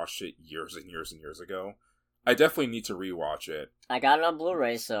first watched it years and years and years ago. I definitely need to rewatch it. I got it on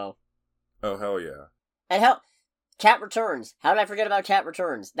Blu-ray, so... Oh, hell yeah. And Cat Returns. How did I forget about Cat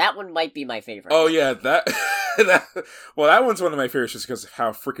Returns? That one might be my favorite. Oh, yeah, that one's one of my favorites just because of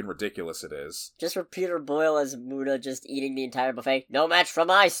how freaking ridiculous it is. Just for Peter Boyle as Muda just eating the entire buffet. No match for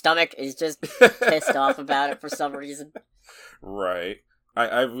my stomach. He's just pissed off about it for some reason. Right.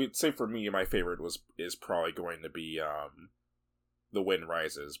 I would say for me, my favorite is probably going to be The Wind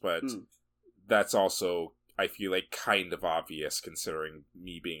Rises, but that's also, I feel like, kind of obvious considering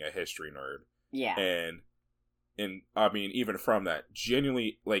me being a history nerd. Yeah. And I mean, even from that,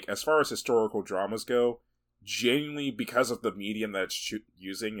 genuinely, like, as far as historical dramas go, genuinely, because of the medium that it's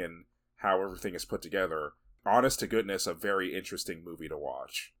using and how everything is put together, honest to goodness, a very interesting movie to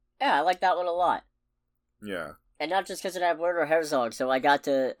watch. Yeah, I like that one a lot. Yeah. And not just because it had Werner Herzog, so I got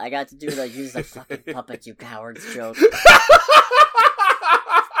to do the use the fucking puppet, you cowards joke.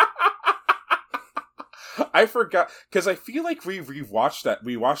 I forgot, because I feel like we watched that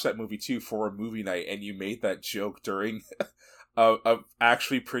movie too for a movie night, and you made that joke during a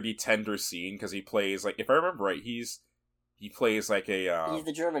actually pretty tender scene, because he plays, like, if I remember right, he plays like a... he's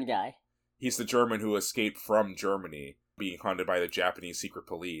the German guy. He's the German who escaped from Germany, being hunted by the Japanese secret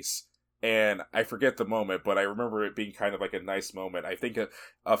police. And I forget the moment, but I remember it being kind of like a nice moment. I think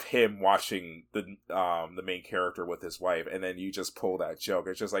of him watching the main character with his wife, and then you just pull that joke.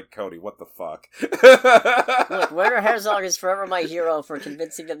 It's just like, Cody, what the fuck? Look, Werner Herzog is forever my hero for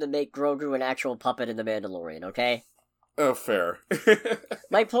convincing them to make Grogu an actual puppet in The Mandalorian, okay? Oh, fair.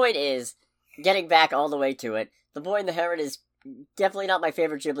 My point is, getting back all the way to it, The Boy and the Heron is definitely not my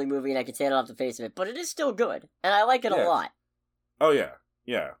favorite Ghibli movie, and I can say it off the face of it, but it is still good, and I like it a lot. Oh, yeah.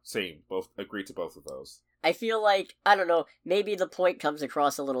 Yeah, same. Both agree to both of those. I feel like, I don't know, maybe the point comes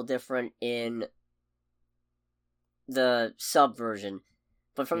across a little different in the sub version.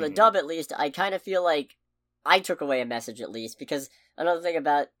 But from the dub, at least, I kind of feel like I took away a message, at least, because another thing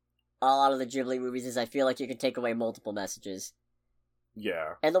about a lot of the Ghibli movies is I feel like you can take away multiple messages.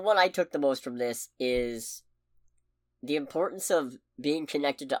 Yeah. And the one I took the most from this is the importance of being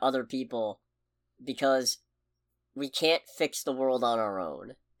connected to other people, because we can't fix the world on our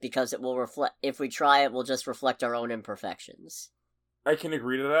own, because it will reflect, if we try, it will just reflect our own imperfections. I can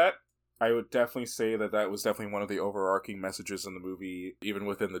agree to that. I would definitely say that that was definitely one of the overarching messages in the movie, even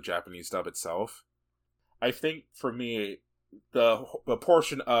within the Japanese dub itself. I think, for me, the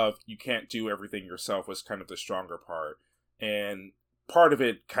portion of you can't do everything yourself was kind of the stronger part, and part of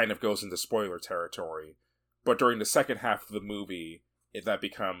it kind of goes into spoiler territory. But during the second half of the movie, that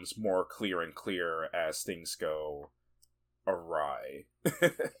becomes more clear and clear as things go awry.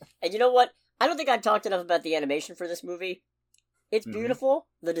 And you know what? I don't think I've talked enough about the animation for this movie. It's beautiful,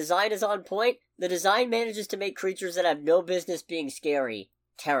 the design is on point, the design manages to make creatures that have no business being scary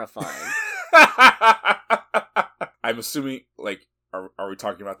terrifying. I'm assuming, like, are we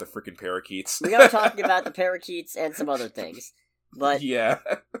talking about the freaking parakeets? We are talking about the parakeets and some other things. But yeah.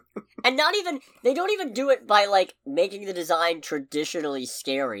 And they don't even do it by, like, making the design traditionally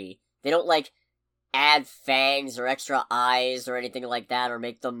scary. They don't, like, add fangs or extra eyes or anything like that, or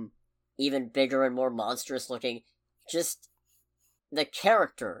make them even bigger and more monstrous looking. Just the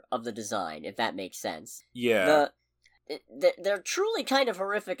character of the design, if that makes sense. Yeah. They're truly kind of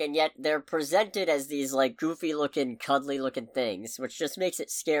horrific, and yet they're presented as these, like, goofy-looking, cuddly-looking things, which just makes it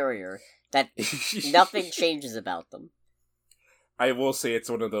scarier, that nothing changes about them. I will say it's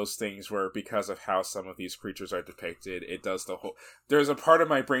one of those things where, because of how some of these creatures are depicted, it does the whole... There's a part of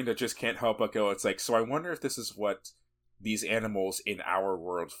my brain that just can't help but go, it's like, so I wonder if this is what these animals in our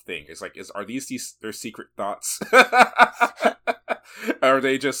world think. It's like, are these their secret thoughts? Are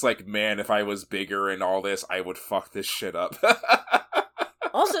they just like, man, if I was bigger and all this, I would fuck this shit up?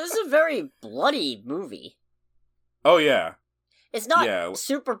 Also, this is a very bloody movie. Oh, yeah. It's not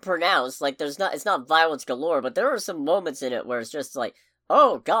super pronounced, like, it's not violence galore, but there are some moments in it where it's just like,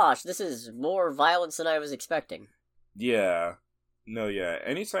 oh gosh, this is more violence than I was expecting. Yeah. No, yeah.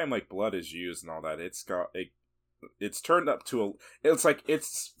 Anytime, like, blood is used and all that, it's turned up to feels like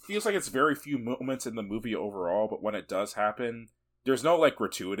it's very few moments in the movie overall, but when it does happen, there's no, like,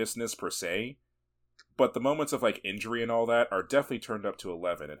 gratuitousness per se, but the moments of, like, injury and all that are definitely turned up to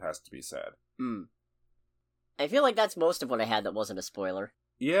 11, it has to be said. I feel like that's most of what I had that wasn't a spoiler.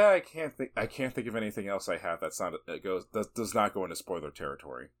 Yeah, I can't think of anything else I have that's not does not go into spoiler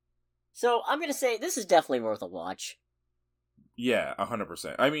territory. So I'm gonna say this is definitely worth a watch. Yeah,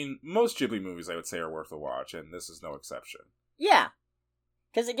 100%. I mean, most Ghibli movies I would say are worth a watch, and this is no exception. Yeah,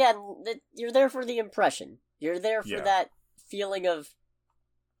 because again, you're there for the impression. You're there for that feeling of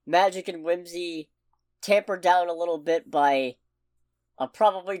magic and whimsy, tampered down a little bit by a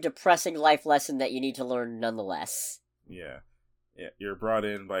probably depressing life lesson that you need to learn nonetheless. Yeah. Yeah, you're brought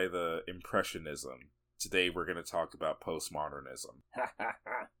in by the Impressionism. Today we're going to talk about postmodernism.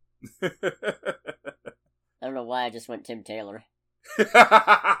 I don't know why I just went Tim Taylor.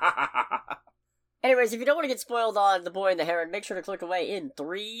 Anyways, if you don't want to get spoiled on The Boy and the Heron, make sure to click away in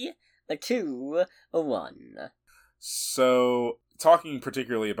 3, 2, 1. So, talking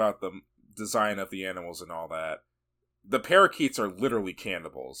particularly about the design of the animals and all that, the parakeets are literally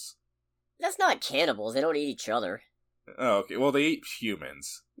cannibals. That's not cannibals, they don't eat each other. Oh, okay. Well, they eat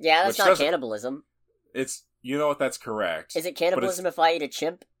humans. Yeah, that's not cannibalism. It's, you know what, that's correct. Is it cannibalism if I eat a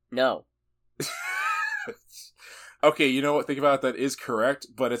chimp? No. Okay, you know what, think about it, that is correct,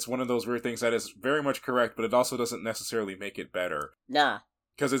 but it's one of those weird things that is very much correct, but it also doesn't necessarily make it better. Nah.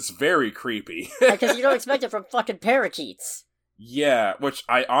 Because it's very creepy. Because you don't expect it from fucking parakeets. Yeah, which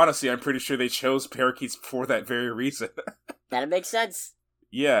I'm pretty sure they chose parakeets for that very reason. That'd make sense.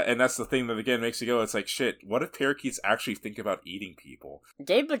 Yeah, and that's the thing that, again, makes you go, it's like, shit, what if parakeets actually think about eating people?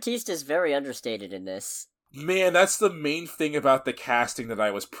 Dave Bautista is very understated in this. Man, that's the main thing about the casting that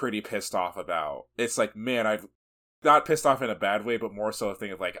I was pretty pissed off about. It's like, man, I've not pissed off in a bad way, but more so a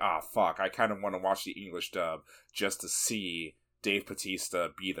thing of like, fuck, I kind of want to watch the English dub just to see Dave Bautista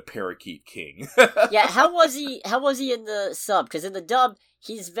be the parakeet king. Yeah, how was he in the sub? Because in the dub,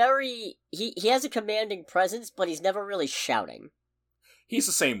 he's very... He has a commanding presence, but he's never really shouting. He's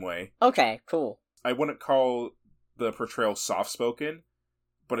the same way. Okay, cool. I wouldn't call the portrayal soft-spoken,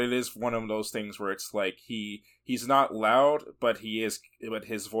 but it is one of those things where it's like he's not loud, but his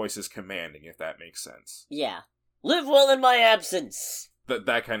voice is commanding, if that makes sense. Yeah. Live well in my absence!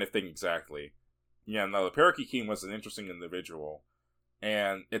 That kind of thing, exactly. Yeah, no, the Parakeet King was an interesting individual.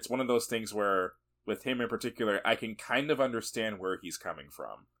 And it's one of those things where, with him in particular, I can kind of understand where he's coming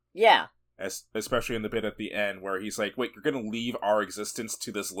from. Yeah. Especially in the bit at the end where he's like, wait, you're going to leave our existence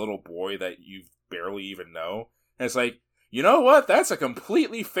to this little boy that you barely even know? And it's like, you know what? That's a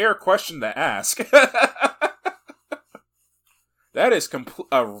completely fair question to ask. That is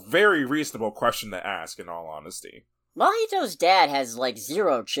a very reasonable question to ask, in all honesty. Mahito's dad has, like,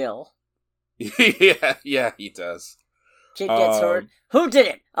 zero chill. yeah, he does. Kid gets hurt. Who did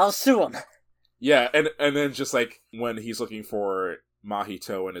it? I'll sue him. Yeah, and then just, like, when he's looking for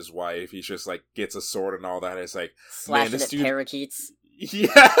Mahito and his wife, he just, like, gets a sword and all that, and it's like... Slashing at parakeets.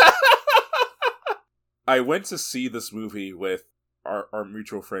 Yeah! I went to see this movie with our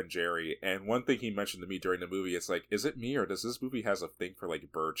mutual friend Jerry, and one thing he mentioned to me during the movie, it's like, is it me, or does this movie has a thing for,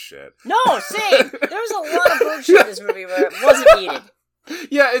 like, bird shit? No, same! There was a lot of bird shit in this movie where it wasn't needed.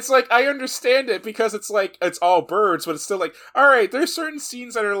 Yeah, it's like, I understand it, because it's like, it's all birds, but it's still like, alright, there's certain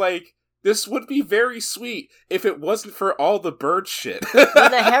scenes that are like, this would be very sweet if it wasn't for all the bird shit.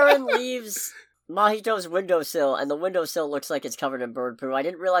 When the heron leaves Mahito's windowsill, and the windowsill looks like it's covered in bird poo, I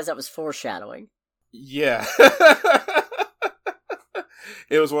didn't realize that was foreshadowing. Yeah.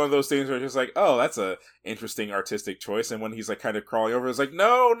 It was one of those things where it's just like, oh, that's a interesting artistic choice, and when he's like kind of crawling over, it's like,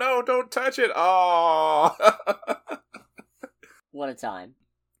 no, don't touch it, aww. What a time.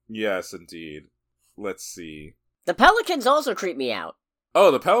 Yes, indeed. Let's see. The pelicans also creep me out. Oh,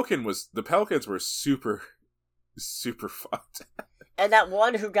 the pelicans were super, super fucked. And that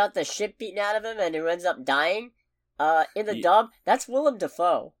one who got the shit beaten out of him and who ends up dying, in the dub, that's Willem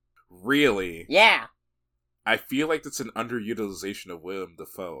Dafoe. Really? Yeah. I feel like that's an underutilization of Willem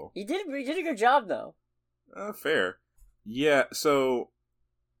Dafoe. He did a good job, though. Fair. Yeah, so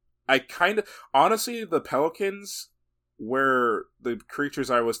I kind of... Honestly, the pelicans were the creatures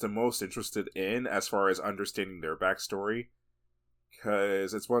I was the most interested in as far as understanding their backstory.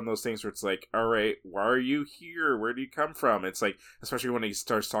 Because it's one of those things where it's like, alright, why are you here? Where do you come from? It's like, especially when he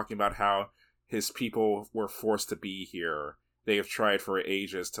starts talking about how his people were forced to be here. They have tried for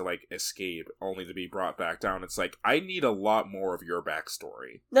ages to, like, escape, only to be brought back down. It's like, I need a lot more of your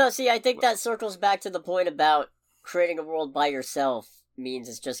backstory. No, see, I think that circles back to the point about creating a world by yourself means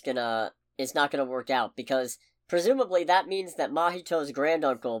it's not gonna work out, because presumably that means that Mahito's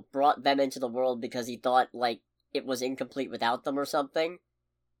granduncle brought them into the world because he thought, like, it was incomplete without them or something,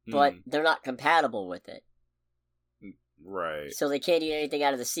 but they're not compatible with it. Right. So they can't eat anything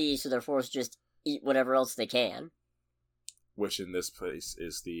out of the sea, so they're forced to just eat whatever else they can. Which in this place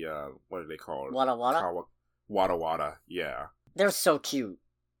is the, what do they call it? Wada Wada? Wada Wada, yeah. They're so cute.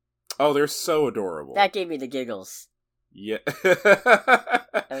 Oh, they're so adorable. That gave me the giggles. Yeah.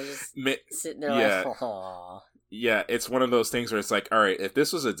 I was just sitting there like, aww. Yeah, it's one of those things where it's like, alright, if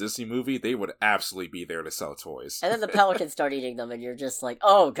this was a Disney movie, they would absolutely be there to sell toys. And then the pelicans start eating them, and you're just like,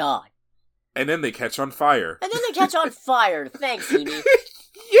 oh god. And then they catch on fire. And then they catch on fire. Thanks, Himi.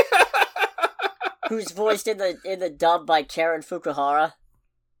 Yeah! Who's voiced in the dub by Karen Fukuhara.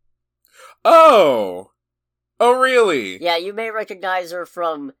 Oh! Oh, really? Yeah, you may recognize her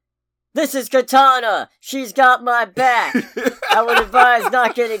from This is Katana! She's got my back! I would advise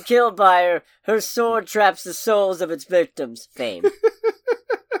not getting killed by her. Her sword traps the souls of its victims. Fame.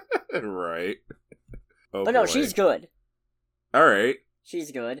 Right. Oh, but no, boy. she's good. Alright.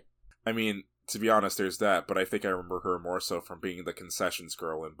 She's good. I mean, to be honest, there's that, but I think I remember her more so from being the concessions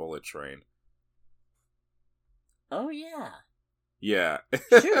girl in Bullet Train. Oh, yeah. Yeah.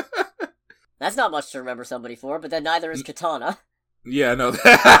 Shoot. That's not much to remember somebody for, but then neither is Katana. Yeah, no.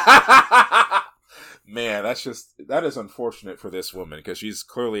 Man, that is unfortunate for this woman, because she's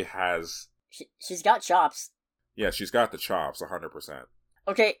clearly has... She's got chops. Yeah, she's got the chops, 100%.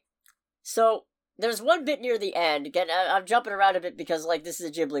 Okay, so there's one bit near the end. Again, I'm jumping around a bit because, like, this is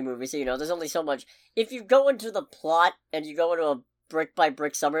a Ghibli movie, so, there's only so much. If you go into the plot and you go into a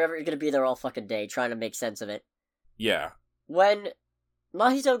brick-by-brick summary of it, you're gonna be there all fucking day trying to make sense of it. Yeah. When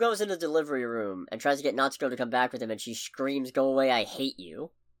Mahito goes into the delivery room and tries to get Natsuko to come back with him, and she screams, "Go away, I hate you."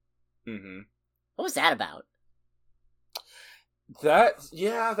 Mm-hmm. What was that about?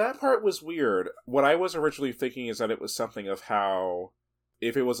 That part was weird. What I was originally thinking is that it was something of how,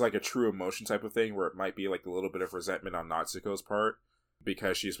 if it was like a true emotion type of thing, where it might be like a little bit of resentment on Natsuko's part,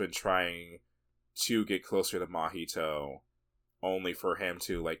 because she's been trying to get closer to Mahito, only for him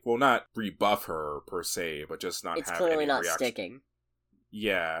to, like, well, not rebuff her, per se, but just not have any reaction. It's clearly not sticking.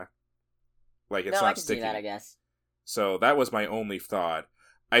 Yeah. Like, it's no, not I can sticking. see that, I guess. So, that was my only thought.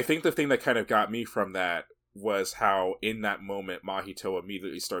 I think the thing that kind of got me from that was how, in that moment, Mahito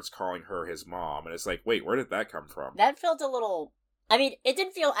immediately starts calling her his mom, and it's like, wait, where did that come from? That felt a little... I mean, it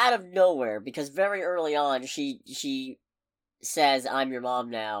didn't feel out of nowhere, because very early on, she says, "I'm your mom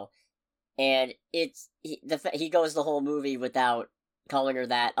now," and he goes the whole movie without calling her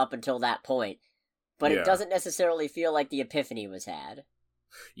that up until that point. But it doesn't necessarily feel like the epiphany was had.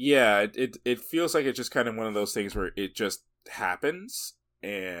 Yeah, it feels like it's just kind of one of those things where it just happens,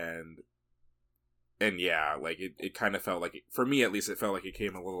 and yeah, like it kind of felt like, for me at least, it felt like it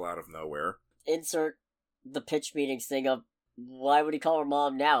came a little out of nowhere. Insert the pitch meetings thing of, why would he call her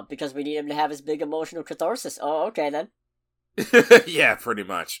mom now? Because we need him to have his big emotional catharsis. Oh, okay then. Yeah, pretty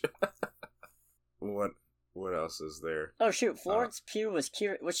much. What else is there? Oh shoot, Florence Pugh was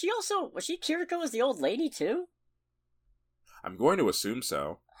Was she Kiriko as the old lady too? I'm going to assume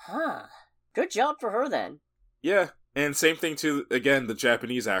so. Huh. Good job for her then. Yeah, and same thing to, again, the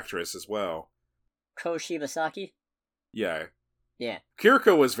Japanese actress as well. Ko Shibasaki? Yeah. Yeah.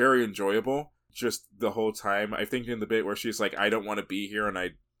 Kiriko was very enjoyable just the whole time. I think in the bit where she's like, I don't want to be here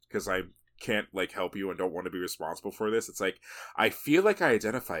because I can't like help you and don't want to be responsible for this. It's like, I feel like I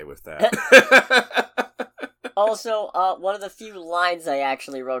identify with that. Also, one of the few lines I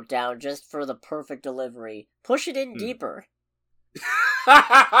actually wrote down just for the perfect delivery. Push it in deeper.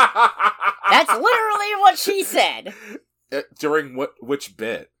 That's literally what she said. During which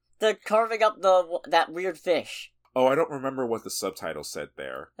bit? The carving up that weird fish. Oh, I don't remember what the subtitle said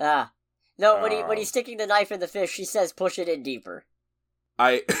there. No, when he's sticking the knife in the fish, she says, "Push it in deeper."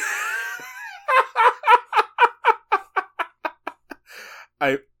 I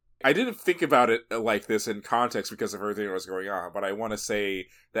didn't think about it like this in context because of everything that was going on, but I want to say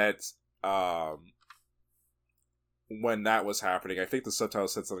that when that was happening, I think the subtitle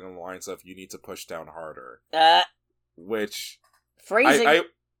said something on the lines of, "You need to push down harder." Which... Phrasing...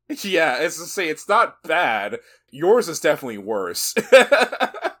 Yeah, it's to say, it's not bad. Yours is definitely worse.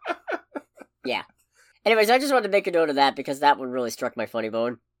 Yeah. Anyways, I just wanted to make a note of that because that one really struck my funny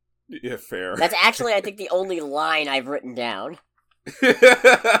bone. Yeah, fair. That's actually, I think, the only line I've written down.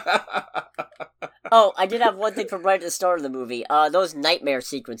 Oh, I did have one thing from right at the start of the movie. Those nightmare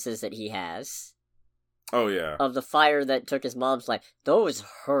sequences that he has. Oh, yeah. Of the fire that took his mom's life. Those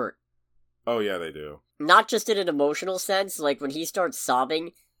hurt. Oh, yeah, they do. Not just in an emotional sense, like when he starts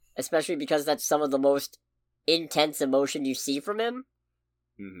sobbing, especially because that's some of the most intense emotion you see from him.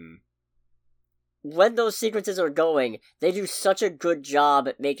 Mm-hmm. When those sequences are going, they do such a good job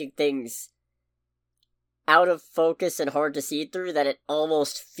at making things out of focus and hard to see through that it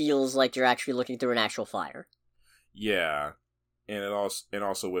almost feels like you're actually looking through an actual fire. Yeah. And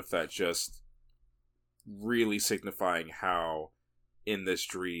also with that just really signifying how in this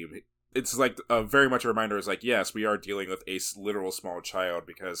dream, it's like very much a reminder is like, yes, we are dealing with a literal small child,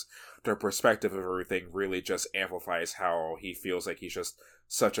 because their perspective of everything really just amplifies how he feels like he's just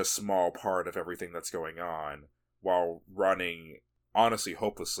such a small part of everything that's going on while running honestly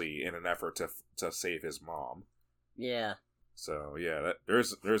hopelessly in an effort to save his mom. Yeah. So yeah,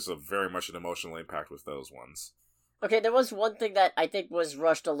 there's a very much an emotional impact with those ones. Okay, there was one thing that I think was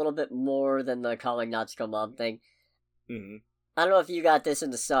rushed a little bit more than the calling Natsuko mom thing. Mm-hmm. I don't know if you got this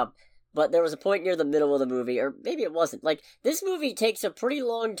in the sub, but there was a point near the middle of the movie, or maybe it wasn't. Like, this movie takes a pretty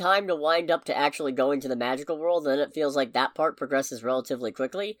long time to wind up to actually going to the magical world, and it feels like that part progresses relatively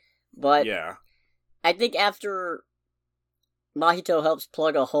quickly. But yeah, I think after Mahito helps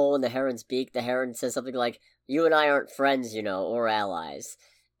plug a hole in the Heron's beak, the Heron says something like, "You and I aren't friends, or allies."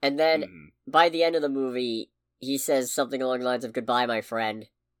 And then, by the end of the movie, he says something along the lines of, "Goodbye, my friend."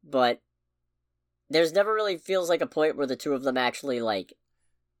 But there's never really feels like a point where the two of them actually, like,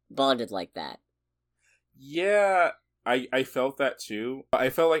 bonded like that. Yeah, I felt that too. I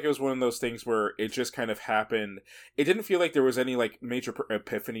felt like it was one of those things where it just kind of happened. It didn't feel like there was any, like, major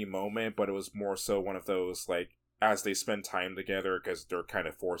epiphany moment, but it was more so one of those, like, as they spend time together, because they're kind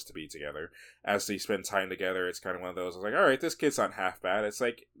of forced to be together, as they spend time together, it's kind of one of those, like, alright, this kid's not half bad. It's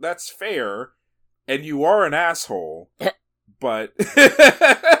like, that's fair, and you are an asshole, but...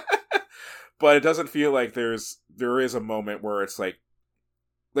 but it doesn't feel like there is a moment where it's like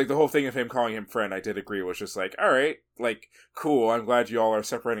the whole thing of him calling him friend, I did agree, was just like, alright, like, cool, I'm glad you all are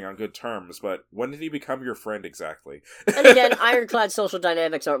separating on good terms, but when did he become your friend exactly? And again, ironclad social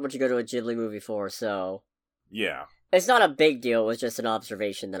dynamics aren't what you go to a Ghibli movie for, so... Yeah. It's not a big deal, it was just an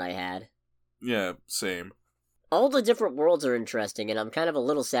observation that I had. Yeah, same. All the different worlds are interesting, and I'm kind of a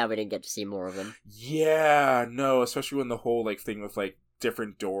little sad we didn't get to see more of them. Yeah, no, especially when the whole, like, thing with, like,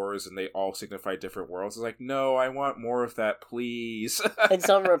 different doors and they all signify different worlds. It's like, no, I want more of that, please. And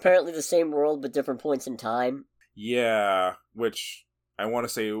some are apparently the same world, but different points in time. Yeah, which I want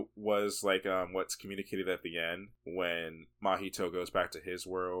to say was, like, what's communicated at the end, when Mahito goes back to his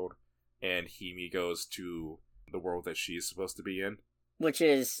world, and Himi goes to the world that she's supposed to be in. Which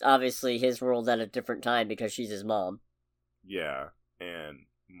is, obviously, his world at a different time because she's his mom. Yeah, and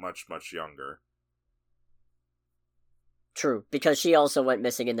much, much younger. True, because she also went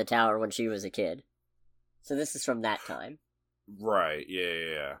missing in the tower when she was a kid. So this is from that time. Right,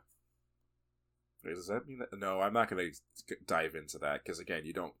 yeah. Wait, does that mean that? No, I'm not going to dive into that, because again,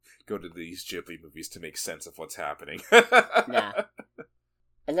 you don't go to these Ghibli movies to make sense of what's happening. Nah.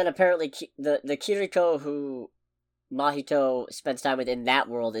 And then apparently the Kiriko who Mahito spends time with in that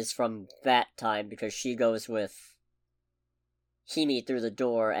world is from that time, because she goes with Himi through the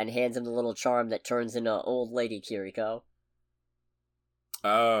door and hands him the little charm that turns into old lady Kiriko.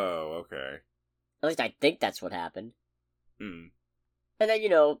 Oh, okay. At least I think that's what happened. Hmm. And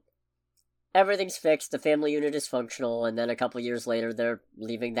then, everything's fixed, the family unit is functional, and then a couple years later they're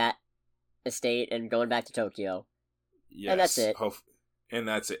leaving that estate and going back to Tokyo. Yes. And that's it. And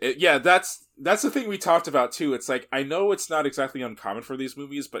that's it. Yeah, that's the thing we talked about, too. It's like, I know it's not exactly uncommon for these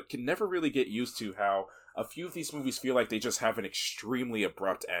movies, but can never really get used to how a few of these movies feel like they just have an extremely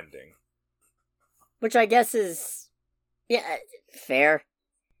abrupt ending. Which I guess is, fair.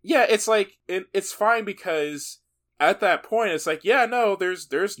 Yeah, it's like, it's fine because at that point, it's like, yeah, no,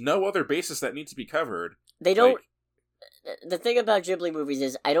 there's no other basis that needs to be covered. They don't... The thing about Ghibli movies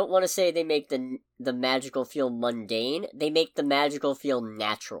is, I don't want to say they make the magical feel mundane. They make the magical feel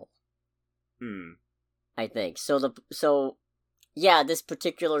natural. I think. So, this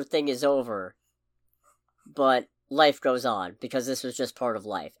particular thing is over, but life goes on, because this was just part of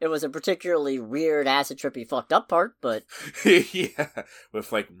life. It was a particularly weird, acid-trippy, fucked up part, but... Yeah,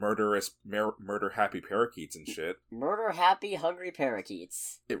 with, like, murder-happy parakeets and shit. Murder-happy, hungry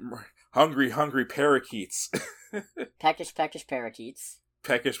parakeets. Hungry parakeets. Peckish parakeets.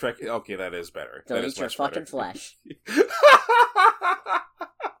 Peckish. Okay, that is better. They'll that eat is your much fucking better. flesh.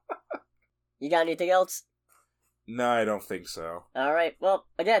 You got anything else? No, I don't think so. Alright, well,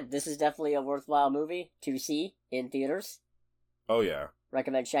 again, this is definitely a worthwhile movie to see in theaters. Oh, yeah.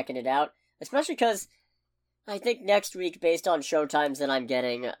 Recommend checking it out. Especially because I think next week, based on showtimes that I'm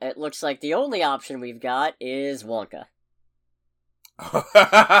getting, it looks like the only option we've got is Wonka.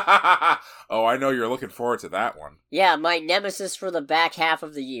 Oh, I know you're looking forward to that one. Yeah, my nemesis for the back half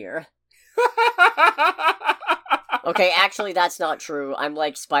of the year. Okay, actually, that's not true. I'm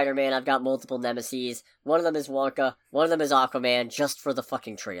like Spider-Man, I've got multiple nemeses. One of them is Wonka, one of them is Aquaman, just for the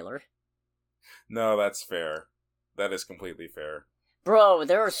fucking trailer. No, that's fair. That is completely fair. Bro,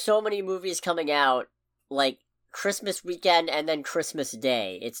 there are so many movies coming out, like, Christmas weekend and then Christmas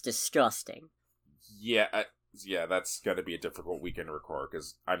Day. It's disgusting. Yeah, that's gonna be a difficult weekend to record,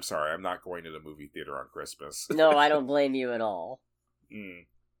 because, I'm sorry, I'm not going to the movie theater on Christmas. No, I don't blame you at all.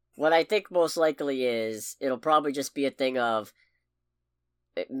 What I think most likely is, it'll probably just be a thing of,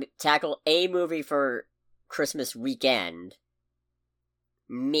 tackle a movie for Christmas weekend,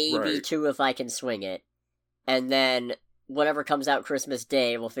 maybe two if I can swing it, and then whatever comes out Christmas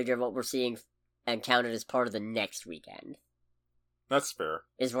Day, we'll figure out what we're seeing and count it as part of the next weekend. That's fair.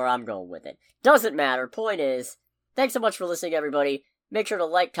 Is where I'm going with it. Doesn't matter. Point is, thanks so much for listening, everybody. Make sure to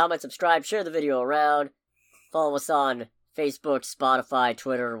like, comment, subscribe, share the video around. Follow us on Facebook, Spotify,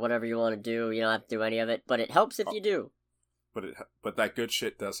 Twitter, whatever you want to do. You don't have to do any of it, but it helps if you do. But that good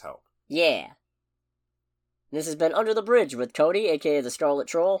shit does help. Yeah. This has been Under the Bridge with Cody, aka the Scarlet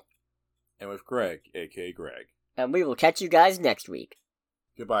Troll. And with Greg, aka Greg. And we will catch you guys next week.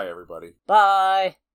 Goodbye, everybody. Bye!